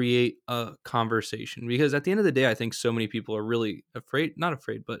create a conversation, because at the end of the day I think so many people are really afraid, not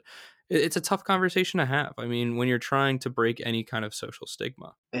afraid, but it's a tough conversation to have. I mean, when you're trying to break any kind of social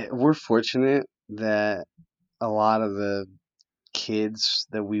stigma. We're fortunate that a lot of the kids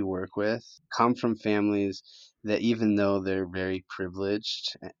that we work with come from families that, even though they're very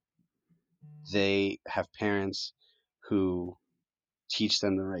privileged, they have parents who teach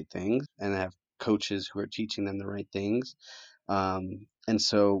them the right things and have coaches who are teaching them the right things. And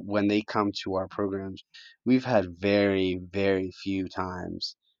so when they come to our programs, we've had very, very few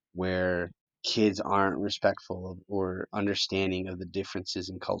times where kids aren't respectful of, or understanding of the differences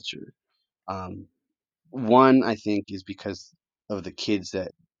in culture. Um, One, I think, is because of the kids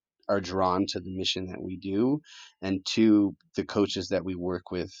that are drawn to the mission that we do, and two, the coaches that we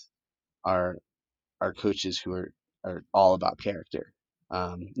work with are coaches who are all about character.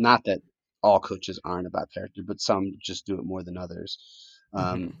 Not that all coaches aren't about character, but some just do it more than others.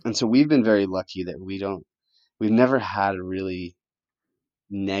 Hmm. And so we've been very lucky that we've never had a really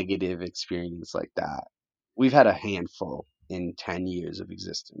negative experience like that. We've had a handful in 10 years of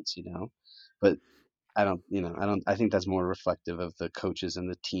existence, but I think that's more reflective of the coaches and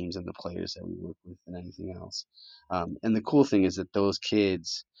the teams and the players that we work with than anything else. And the cool thing is that those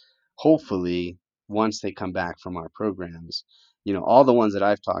kids, hopefully, once they come back from our programs, all the ones that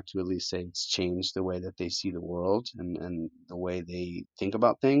I've talked to at least say it's changed the way that they see the world and the way they think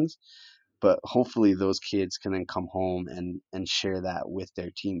about things. But hopefully those kids can then come home and share that with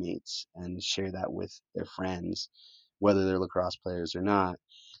their teammates and share that with their friends, whether they're lacrosse players or not.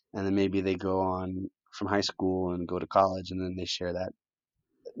 And then maybe they go on from high school and go to college, and then they share that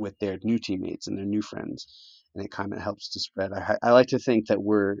with their new teammates and their new friends, and it kind of helps to spread. I like to think that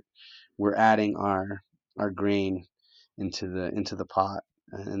we're adding our grain into the pot,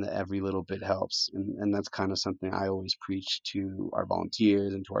 and that every little bit helps, and that's kind of something I always preach to our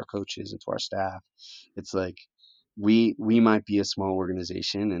volunteers and to our coaches and to our staff. It's like we might be a small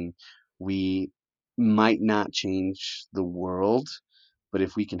organization, and we might not change the world, but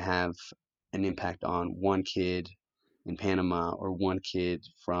if we can have an impact on one kid in Panama, or one kid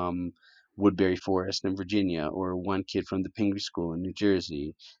from Woodbury Forest in Virginia, or one kid from the Pingree School in New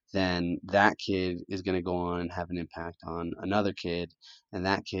Jersey, then that kid is going to go on and have an impact on another kid, and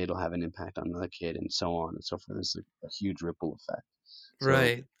that kid will have an impact on another kid, and so on and so forth. There's a huge ripple effect. So,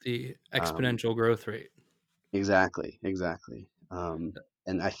 Right. The um, exponential growth rate. exactly, exactly.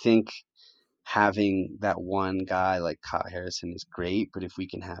 And I think having that one guy like Kyle Harrison is great, but if we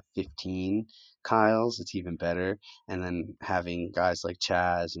can have 15 Kyles, it's even better. And then having guys like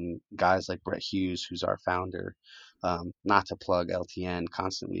Chaz and guys like Brett Hughes, who's our founder, not to plug LTN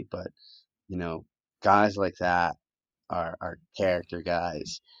constantly, but you know, guys like that are character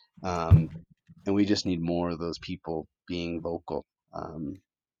guys. And we just need more of those people being vocal,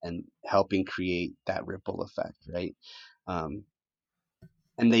 and helping create that ripple effect, right? Um,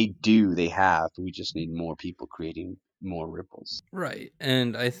 and they have. We just need more people creating more ripples. Right.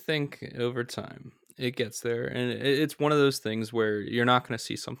 And I think over time it gets there. And it's one of those things where you're not going to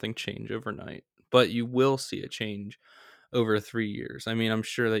see something change overnight, but you will see a change over 3 years. I mean, I'm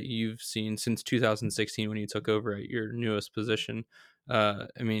sure that you've seen since 2016 when you took over at your newest position. I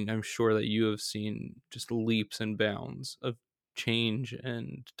mean, I'm sure that you have seen just leaps and bounds of change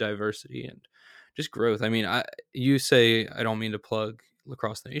and diversity and just growth. I mean, you say I don't mean to plug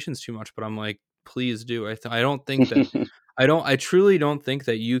Lacrosse Nations too much, but I'm like, please do. I don't think that I truly don't think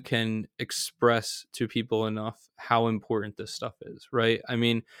that you can express to people enough how important this stuff is, right? I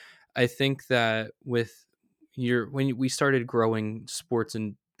mean, I think that with when we started growing sports,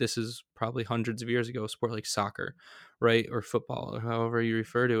 and this is probably hundreds of years ago, a sport like soccer, right, or football, or however you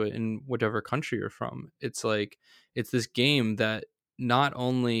refer to it in whatever country you're from, it's like it's this game that not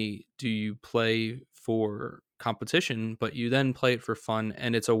only do you play for competition, but you then play it for fun,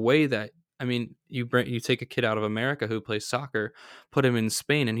 and it's a way that, I mean, you take a kid out of America who plays soccer, put him in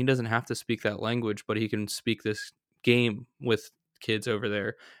Spain, and he doesn't have to speak that language, but he can speak this game with kids over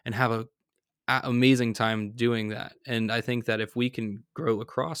there and have a amazing time doing that. And I think that if we can grow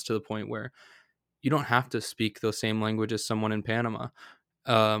lacrosse to the point where you don't have to speak the same language as someone in Panama,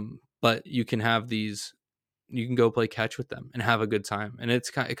 but you can have these, you can go play catch with them and have a good time. And it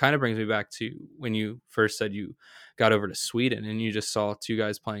kind of brings me back to when you first said you got over to Sweden and you just saw two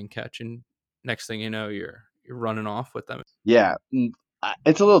guys playing catch, and next thing you know, you're running off with them. Yeah,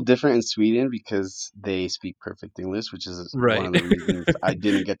 it's a little different in Sweden because they speak perfect English, which is one Right. of the reasons I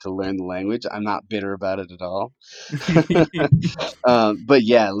didn't get to learn the language. I'm not bitter about it at all. But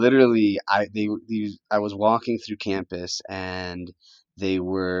yeah, literally, I was walking through campus, and it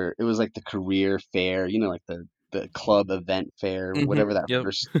was like the career fair, like the club event fair, whatever that Yep.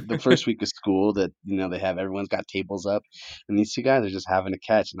 the first week of school that they have everyone's got tables up, and these two guys are just having a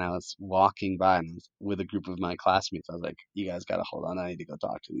catch, and I was walking by and I was with a group of my classmates. I was like, "You guys got to hold on, I need to go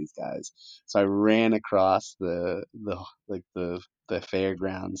talk to these guys." So I ran across the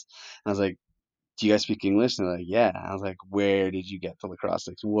fairgrounds. I was like, "Do you guys speak English?" And they're like, "Yeah." I was like, "Where did you get to lacrosse?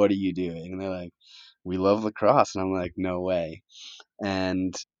 Like, what are you doing?" And they're like, "We love lacrosse." And I'm like, "No way."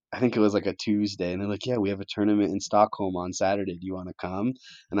 And I think it was like a Tuesday, and they're like, "Yeah, we have a tournament in Stockholm on Saturday. Do you want to come?"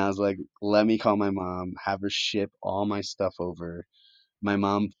 And I was like, "Let me call my mom, have her ship all my stuff over." My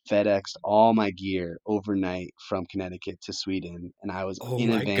mom FedExed all my gear overnight from Connecticut to Sweden, and I was Oh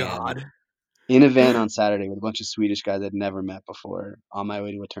my God. in a van on Saturday with a bunch of Swedish guys I'd never met before on my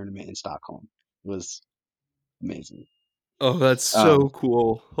way to a tournament in Stockholm. It was amazing. Oh, that's Um, so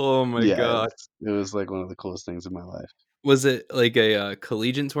cool. Oh my yeah, God. it was like one of the coolest things in my life. Was it like a,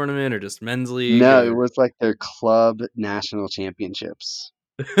 collegiate tournament or just men's league No, it or was like their club national championships.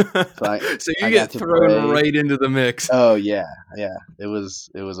 So So you I got get to thrown play. right into the mix. Oh yeah, yeah. It was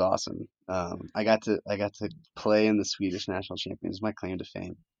awesome. I got to play in the Swedish national champions. My claim to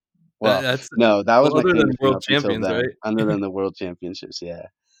fame. Well, That's no, that was well, my other claim to than fame world up until champions, then. right? Other than the world championships, yeah,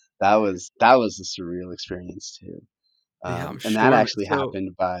 that was a surreal experience too. Yeah, I'm And that sure. actually So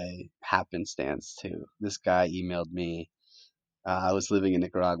happened by happenstance too. This guy emailed me. I was living in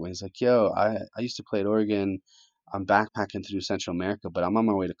Nicaragua. He's like, "Yo, I used to play at Oregon. I'm backpacking through Central America, but I'm on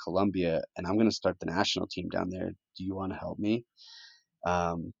my way to Colombia, and I'm gonna start the national team down there. Do you want to help me?"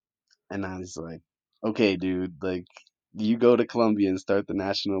 Um, and I was like, "Okay, dude. Like, you go to Colombia and start the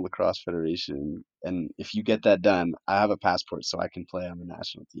National Lacrosse Federation, and if you get that done, I have a passport so I can play on the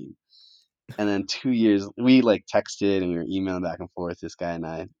national team." And then 2 years, we like texted and we were emailing back and forth. This guy and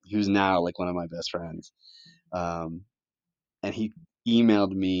I, who's now like one of my best friends. Um, and he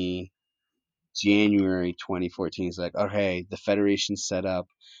emailed me January 2014. He's like, "Okay, the federation's set up.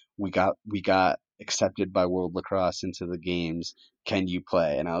 We got accepted by World Lacrosse into the games. Can you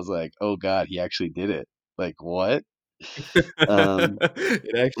play?" And I was like, "Oh God, he actually did it. Like what?" Um,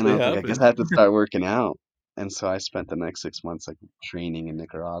 it and I actually was like, "I guess happened. I have to start working out." And so I spent the next 6 months like training in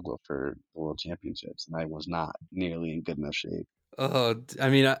Nicaragua for the World Championships, and I was not nearly in good enough shape. Oh, I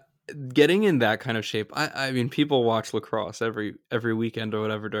mean, getting in that kind of shape. I mean, people watch lacrosse every weekend or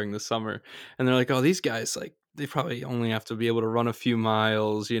whatever during the summer, and they're like, "Oh, these guys like they probably only have to be able to run a few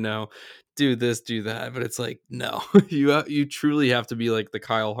miles, do this, do that." But it's like, no, you truly have to be like the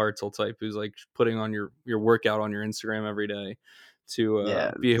Kyle Hartzell type, who's like putting on your workout on your Instagram every day to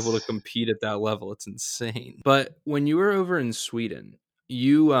Yeah, be able to compete at that level. It's insane. But when you were over in Sweden,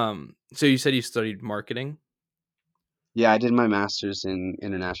 so you said you studied marketing. yeah. I did my master's in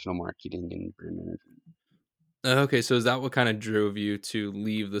international marketing and brand management. Okay, so is that what kinda drove you to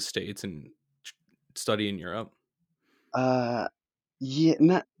leave the States and ch study in Europe? Uh, yeah,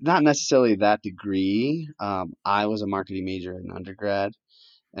 not necessarily that degree. I was a marketing major in undergrad,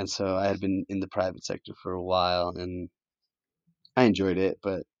 and so I had been in the private sector for a while, and I enjoyed it,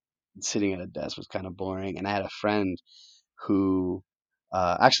 but sitting at a desk was kind of boring. And I had a friend who,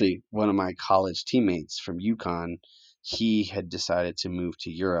 actually, one of my college teammates from UConn, he had decided to move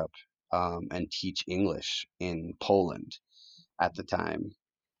to Europe, and teach English in Poland at the time.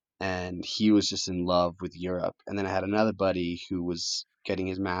 And he was just in love with Europe. And then I had another buddy who was getting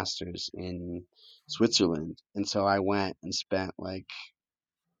his master's in Switzerland. And so I went and spent like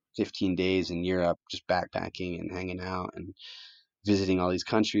 15 days in Europe just backpacking and hanging out and visiting all these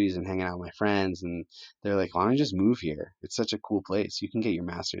countries and hanging out with my friends. And they're like, "Why don't you just move here? It's such a cool place. You can get your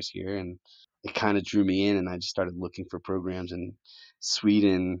master's here." And it kind of drew me in, and I just started looking for programs. And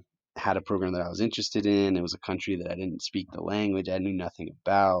Sweden had a program that I was interested in. It was a country that I didn't speak the language, I knew nothing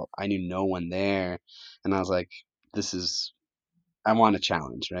about, I knew no one there. And I was like, this is, I want a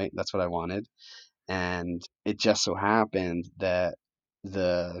challenge, right? That's what I wanted. And it just so happened that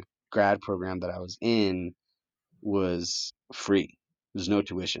the grad program that I was in was free. There's no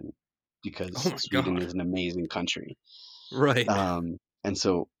tuition Oh because my Sweden god. is an amazing country. Right. And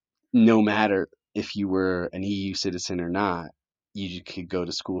so no matter if you were an EU citizen or not, you could go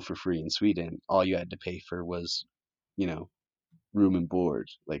to school for free in Sweden. All you had to pay for was, you know, room and board.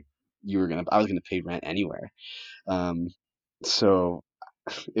 Like I was gonna pay rent anywhere. Um, so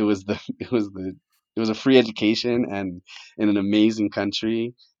it was a free education and in an amazing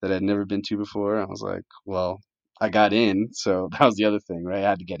country that I'd never been to before. I was like, well, I got in, so that was the other thing, right? I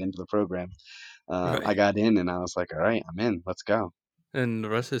had to get into the program. I Right. got in, and I was like, all right, I'm in. Let's go. And the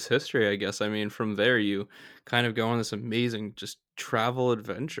rest is history, I guess. I mean, from there you kind of go on this amazing just travel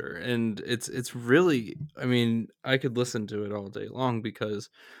adventure. And it's really, I mean, I could listen to it all day long because,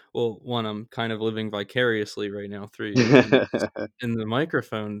 well, one, I'm kind of living vicariously right now through you and in the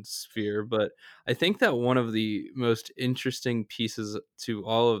microphone sphere, but I think that one of the most interesting pieces to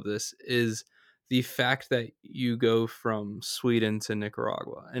all of this is the fact that you go from Sweden to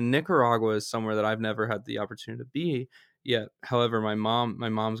Nicaragua. And Nicaragua is somewhere that I've never had the opportunity to be yet. However, my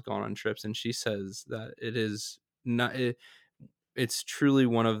mom's gone on trips and she says that it is not it's truly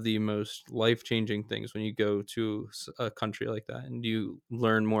one of the most life-changing things when you go to a country like that and you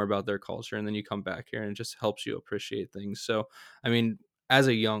learn more about their culture and then you come back here and it just helps you appreciate things. So, I mean, as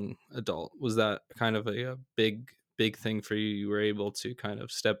a young adult, was that kind of a big thing for you? You were able to kind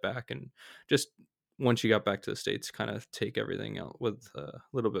of step back and just once you got back to the States, kind of take everything out with a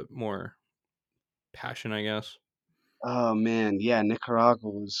little bit more passion, I guess. Oh man, yeah, Nicaragua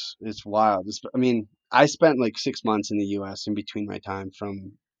was it's wild. I mean, I spent like 6 months in the U.S. in between my time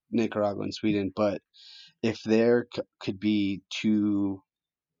from Nicaragua and Sweden, but if there could be two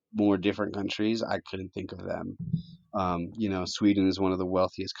more different countries, I couldn't think of them. Sweden is one of the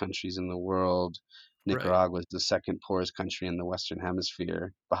wealthiest countries in the world. Right. Nicaragua is the second poorest country in the Western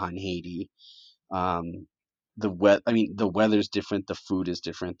Hemisphere behind Haiti. Um, I mean, the weather's different, the food is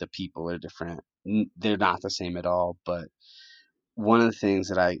different, the people are different. They're not the same at all, but one of the things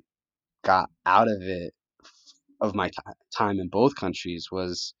that I got out of it of my time in both countries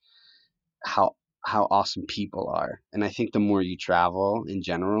was how how awesome people are. And I think the more you travel in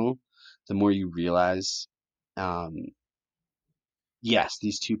general, the more you realize, um, yes,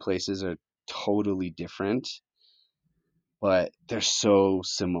 these two places are totally different, but they're so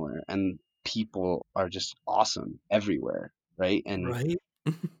similar, and people are just awesome everywhere, right? Right.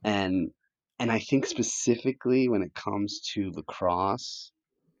 And and I think specifically when it comes to lacrosse,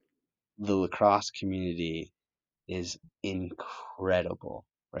 the lacrosse community is incredible,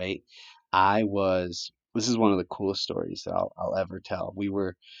 right? This is one of the coolest stories that I'll ever tell. We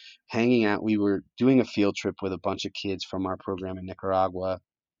were hanging out, we were doing a field trip with a bunch of kids from our program in Nicaragua. It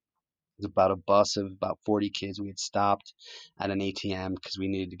was about a bus of about 40 kids. We had stopped at an ATM because we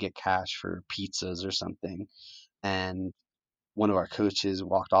needed to get cash for pizzas or something. And one of our coaches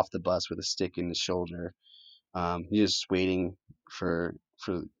walked off the bus with a stick in his shoulder. He was just waiting for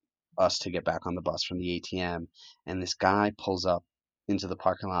us to get back on the bus from the ATM, and this guy pulls up into the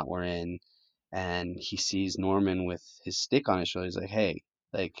parking lot we're in, and he sees Norman with his stick on his shoulder. He's like, "Hey,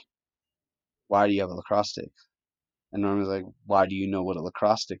 like, why do you have a lacrosse stick?" And Norman's like, "Why do you know what a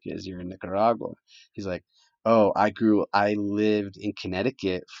lacrosse stick is? You're in Nicaragua." He's like, "Oh, I lived in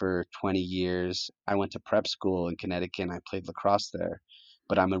Connecticut for 20 years. I went to prep school in Connecticut and I played lacrosse there,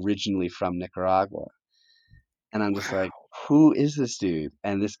 but I'm originally from Nicaragua." And I'm just like, Wow. who is this dude?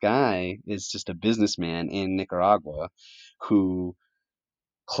 And this guy is just a businessman in Nicaragua who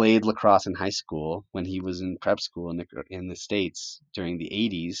played lacrosse in high school when he was in prep school in the States during the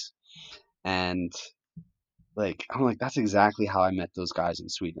 80s. And like, I'm like, that's exactly how I met those guys in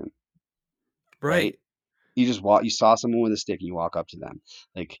Sweden, right? Right. You saw someone with a stick and you walk up to them.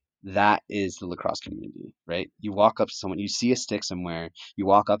 Like, that is the lacrosse community, right? You walk up to someone, you see a stick somewhere, you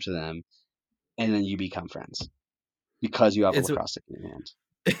walk up to them, and then you become friends because you have a It's lacrosse stick in your hand.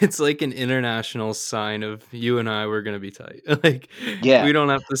 it's like an international sign of you and I were gonna be tight. Like, Yeah, we don't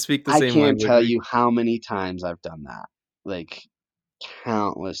have to speak the I same can't language. tell We you how many times I've done that. Like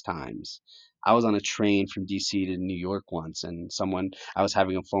countless times. I was on a train from DC to New York once, and I was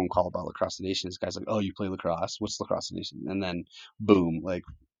having a phone call about Lacrosse Nation. This guy's like, "Oh, you play lacrosse? What's Lacrosse Nation?" And then, boom, like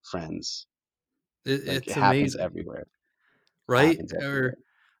friends. Like it it's happens amazing. everywhere. Right? Happens Or everywhere.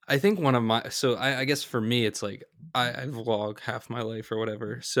 I think one of my so I guess for me it's like I vlog half my life or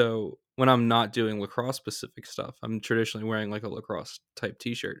whatever. So when I'm not doing lacrosse specific stuff, I'm traditionally wearing like a lacrosse type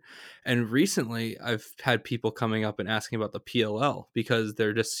t-shirt. And recently I've had people coming up and asking about the PLL because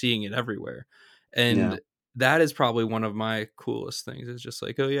they're just seeing it everywhere. Yeah. And that is probably one of my coolest things. It's just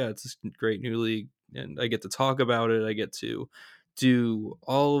like, oh yeah, it's this great new league and I get to talk about it. I get to do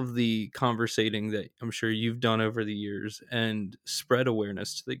all of the conversating that I'm sure you've done over the years and spread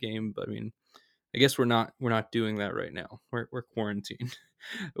awareness to the game. But I mean, I guess we're not doing that right now. We're quarantined.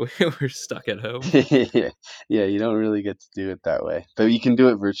 We're stuck at home. Yeah, yeah, you don't really get to do it that way, but you can do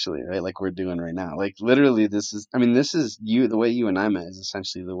it virtually, right? Like we're doing right now. Like literally, this is you. The way you and I met is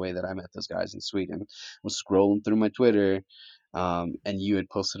essentially the way that I met those guys in Sweden. I was scrolling through my Twitter, and you had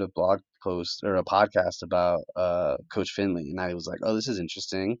posted a blog post or a podcast about Coach Finley, and I was like, oh, this is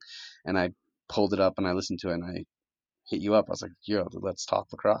interesting, and I pulled it up and I listened to it and I hit you up. I was like, yo, let's talk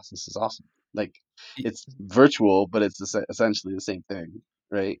lacrosse. This is awesome. Like Y- it's virtual, but it's essentially the same thing,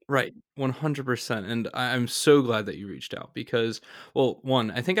 right? Right, 100%. And I'm so glad that you reached out because, well,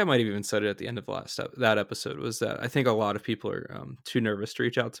 one, I think I might have even said it at the end of that episode was that I think a lot of people are too nervous to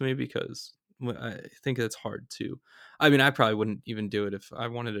reach out to me because I think it's hard to. I mean, I probably wouldn't even do it if I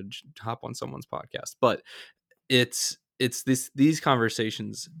wanted to hop on someone's podcast, but it's these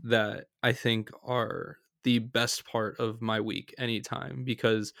conversations that I think are the best part of my week anytime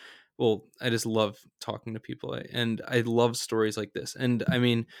because well I just love talking to people and I love stories like this and I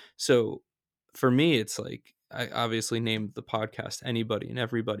mean so for me it's like I obviously named the podcast Anybody and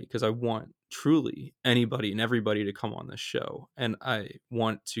Everybody because I want truly anybody and everybody to come on this show and I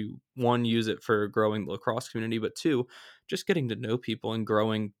want to one use it for growing the lacrosse community but two just getting to know people and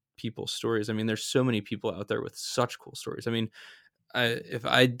growing people's stories. I mean, there's so many people out there with such cool stories. I mean, if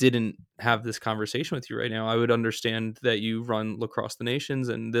I didn't have this conversation with you right now, I would understand that you run Lacrosse the Nations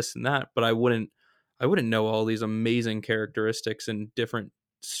and this and that, but I wouldn't know all these amazing characteristics and different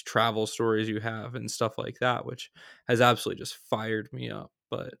travel stories you have and stuff like that, which has absolutely just fired me up.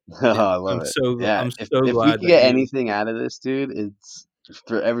 But Oh, yeah, I love it. Yeah, I'm if so if we glad could that get you. anything out of this, dude, it's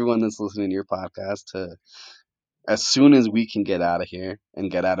for everyone that's listening to your podcast to, as soon as we can get out of here and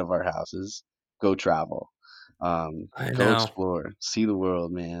get out of our houses, go travel. I Go know. explore, see the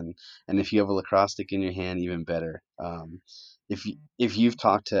world, man. And if you have a lacrosse stick in your hand, even better. If you've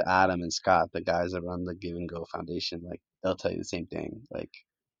talked to Adam and Scott, the guys that run the Give and Go Foundation, like they'll tell you the same thing. Like,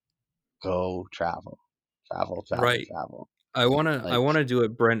 go travel, travel, travel, Right. travel. I Like, wanna do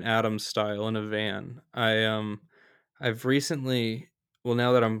it Brent Adams style in a van. I've recently well,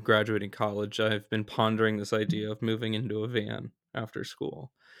 now that I'm graduating college, I've been pondering this idea of moving into a van after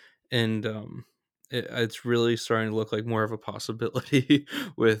school, and, it's really starting to look like more of a possibility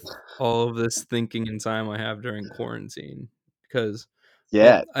with all of this thinking and time I have during quarantine, because,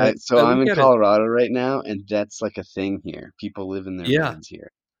 well, yeah. So I I'm look in at it. Colorado right now, and that's like a thing here. People live in their Yeah. vans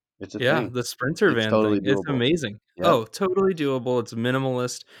here. It's a Yeah, thing. the Sprinter It's van totally thing, it's doable. amazing. Yep. Oh, totally doable, it's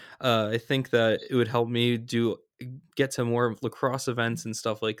minimalist. I think that it would help me get to more lacrosse events and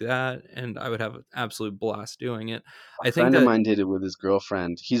stuff like that, and I would have an absolute blast doing it. A I think friend of that mine did it with his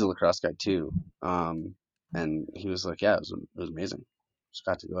girlfriend. He's a lacrosse guy too. And he was like, "Yeah, it was amazing. Just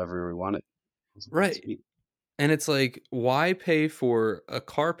got to go everywhere we wanted." I was like, "That's right, sweet." and it's like, why pay for a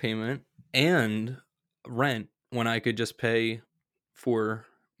car payment and rent when I could just pay for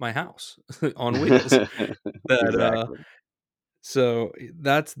my house on wheels? That, Exactly. So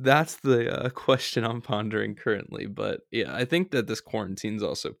that's the question I'm pondering currently. But yeah, I think that this quarantine's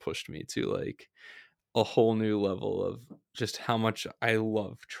also pushed me to like a whole new level of just how much I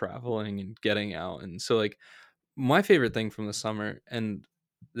love traveling and getting out. And so like my favorite thing from the summer, and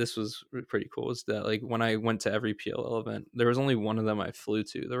this was pretty cool, is that like when I went to every PLL event, there was only one of them I flew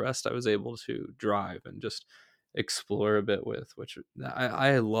to. The rest I was able to drive and just explore a bit with, which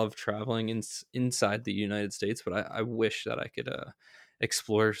I love traveling inside the United States, but I wish that I could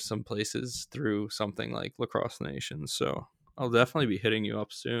explore some places through something like Lacrosse Nation. So I'll definitely be hitting you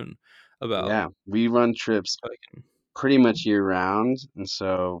up soon about Yeah, we run trips if I can. pretty much year round, and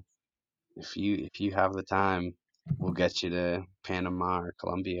so if you have the time, we'll get you to Panama or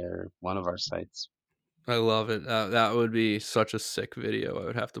Colombia or one of our sites. I love it. That would be such a sick video I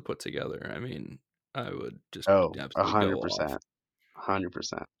would have to put together. I mean, I would just Oh, a absolutely go hundred off. percent,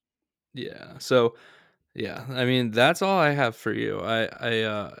 100%. Yeah. So yeah, I mean, that's all I have for you.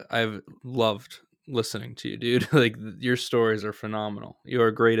 I've loved listening to you, dude. Like your stories are phenomenal. You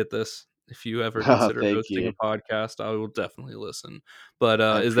are great at this. If you ever Oh, consider thank hosting you. a podcast, I will definitely listen. But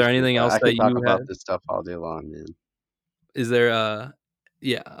I is there appreciate anything that. else I that could talk you about have? this stuff all day long, man. Is there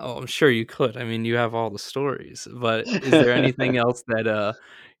yeah, oh, I'm sure you could. I mean, you have all the stories. But is there anything else that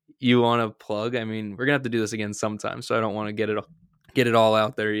you want to plug? I mean, we're gonna have to do this again sometime, so I don't want to get it all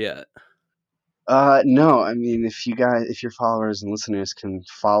out there yet. No, I mean, if your followers and listeners can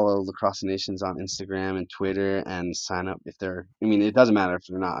follow Lacrosse Nations on Instagram and Twitter and sign up if I mean, it doesn't matter if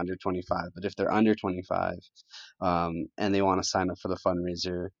they're not under 25, but if they're under 25, and they want to sign up for the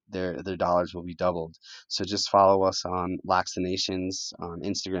fundraiser, their dollars will be doubled. So just follow us on Lax the Nations on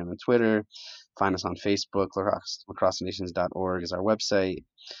Instagram and Twitter. Find us on Facebook. LacrosseNations.org is our website.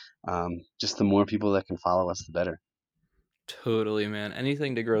 Just the more people that can follow us, the better. Totally, man.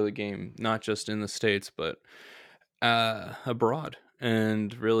 Anything to grow the game, not just in the States, but abroad,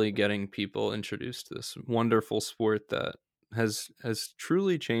 and really getting people introduced to this wonderful sport that has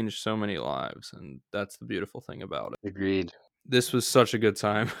truly changed so many lives, and that's the beautiful thing about it. Agreed. This was such a good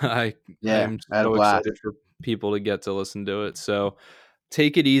time. I Yeah, am I had a so blast. excited for people to get to listen to it. So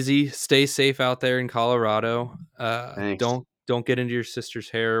take it easy, stay safe out there in Colorado. Thanks. Don't get into your sister's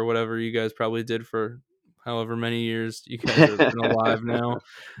hair or whatever you guys probably did for however many years you guys have been alive now.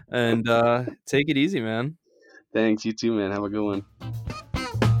 And take it easy, man. Thanks, you too, man. Have a good one.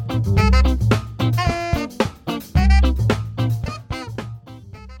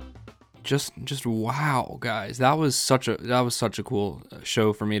 Just wow, guys, that was such a cool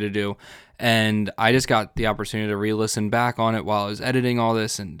show for me to do, and I just got the opportunity to re-listen back on it while I was editing all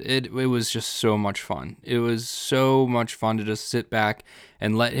this, and it was just so much fun. It was so much fun to just sit back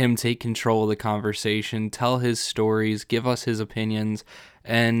and let him take control of the conversation, tell his stories, give us his opinions,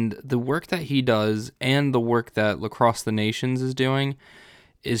 and the work that he does and the work that Lacrosse the Nations is doing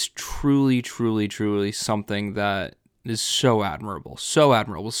is truly, truly, truly something that is so admirable. So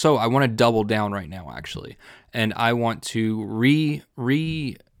admirable. So I want to double down right now, actually. And I want to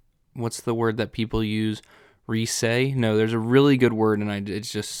what's the word that people use? Re-say? No, there's a really good word and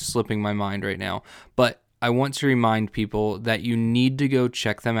it's just slipping my mind right now. But I want to remind people that you need to go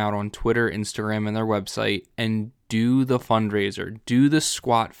check them out on Twitter, Instagram, and their website and do the fundraiser. Do the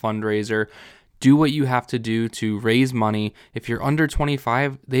squat fundraiser. Do what you have to do to raise money. If you're under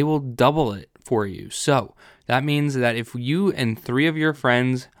 25, they will double it for you. So that means that if you and 3 of your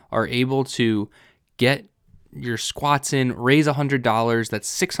friends are able to get your squats in, raise $100,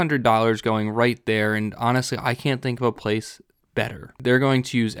 that's $600 going right there. And honestly, I can't think of a place better. They're going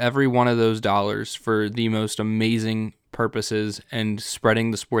to use every one of those dollars for the most amazing purposes and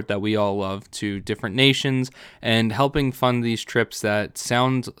spreading the sport that we all love to different nations and helping fund these trips that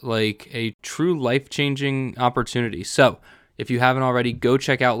sound like a true life-changing opportunity. So if you haven't already, go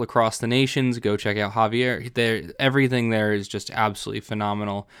check out Lacrosse the Nations, go check out Javier. Everything there is just absolutely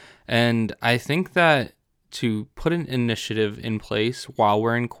phenomenal. And I think that to put an initiative in place while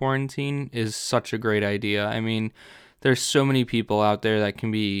we're in quarantine is such a great idea. I mean, there's so many people out there that can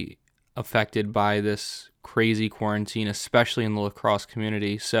be affected by this crazy quarantine, especially in the lacrosse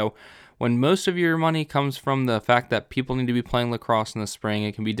community. So when most of your money comes from the fact that people need to be playing lacrosse in the spring,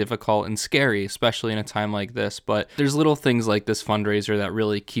 it can be difficult and scary, especially in a time like this. But there's little things like this fundraiser that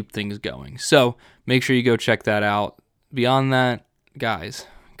really keep things going. So make sure you go check that out. Beyond that, guys,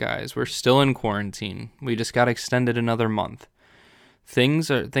 we're still in quarantine. We just got extended another month.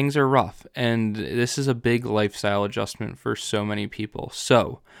 Things are rough, and this is a big lifestyle adjustment for so many people.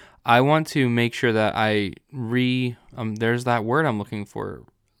 So I want to make sure that I there's that word I'm looking for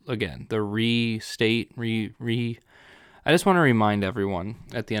again, the restate, I just want to remind everyone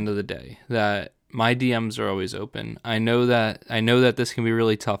at the end of the day that my DMs are always open. I know that this can be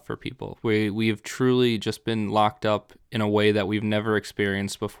really tough for people. We have truly just been locked up in a way that we've never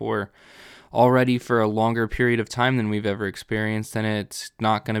experienced before already for a longer period of time than we've ever experienced, and it's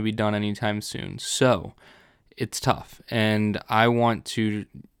not going to be done anytime soon. So it's tough, and I want to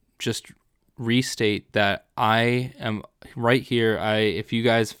just restate that I am right here. If you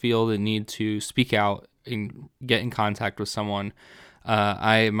guys feel the need to speak out and get in contact with someone,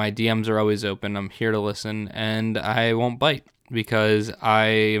 my DMs are always open. I'm here to listen, and I won't bite because I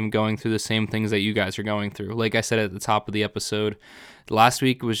am going through the same things that you guys are going through. Like I said at the top of the episode, last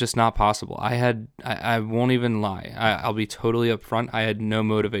week was just not possible. I won't even lie. I'll be totally upfront. I had no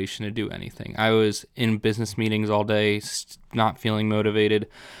motivation to do anything. I was in business meetings all day, not feeling motivated.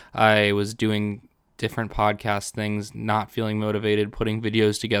 I was doing different podcast things, not feeling motivated. Putting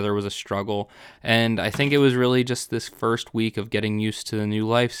videos together was a struggle. And I think it was really just this first week of getting used to the new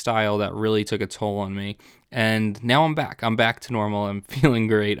lifestyle that really took a toll on me. And now I'm back. I'm back to normal. I'm feeling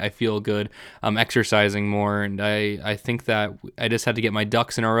great. I feel good. I'm exercising more. And I think that I just had to get my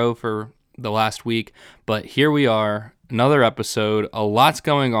ducks in a row for the last week. But here we are, another episode. A lot's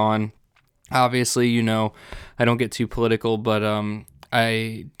going on. Obviously, I don't get too political, but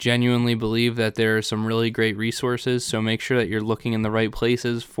I genuinely believe that there are some really great resources. So make sure that you're looking in the right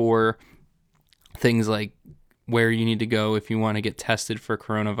places for things like where you need to go if you want to get tested for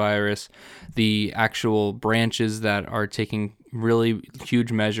coronavirus, the actual branches that are taking really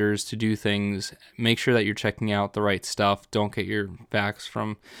huge measures to do things. Make sure that you're checking out the right stuff. Don't get your facts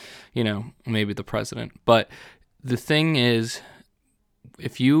from, maybe the president. But the thing is,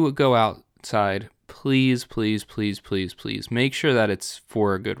 if you go outside, please make sure that it's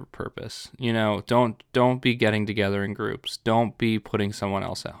for a good purpose. Don't be getting together in groups. Don't be putting someone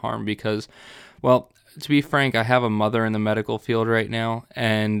else at harm because, well, to be frank, I have a mother in the medical field right now,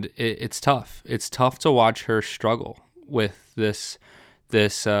 and it's tough. It's tough to watch her struggle with this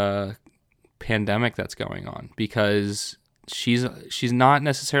pandemic that's going on because she's not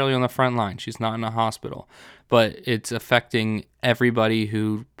necessarily on the front line. She's not in a hospital, but it's affecting everybody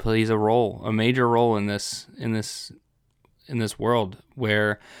who plays a major role in this world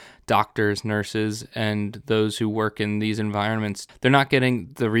where doctors, nurses, and those who work in these environments, they're not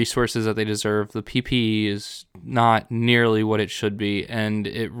getting the resources that they deserve. The PPE is not nearly what it should be, and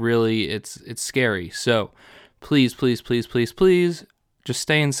it's scary. So please, please, please, please, please, just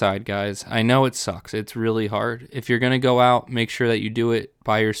stay inside, guys. I know it sucks. It's really hard. If you're going to go out, make sure that you do it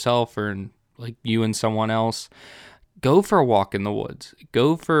by yourself or like you and someone else. Go for a walk in the woods.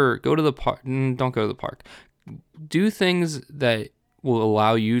 Go to the park. Don't go to the park. Do things that will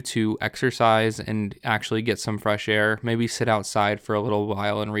allow you to exercise and actually get some fresh air. Maybe sit outside for a little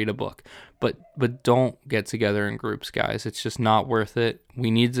while and read a book. But don't get together in groups, guys. It's just not worth it. We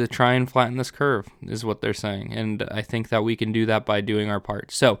need to try and flatten this curve, is what they're saying. And I think that we can do that by doing our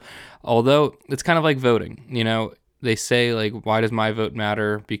part. So, although it's kind of like voting, they say, like, why does my vote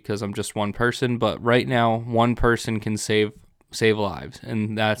matter? Because I'm just one person. But right now, one person can save lives.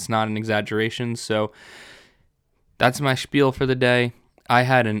 And that's not an exaggeration. So that's my spiel for the day. I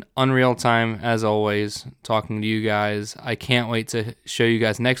had an unreal time, as always, talking to you guys. I can't wait to show you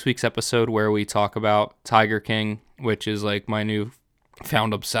guys next week's episode where we talk about Tiger King, which is like my new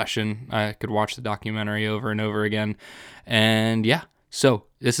found obsession. I could watch the documentary over and over again. And yeah, so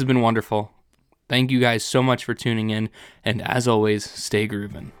this has been wonderful. Thank you guys so much for tuning in. And as always, stay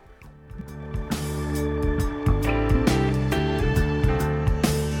groovin'.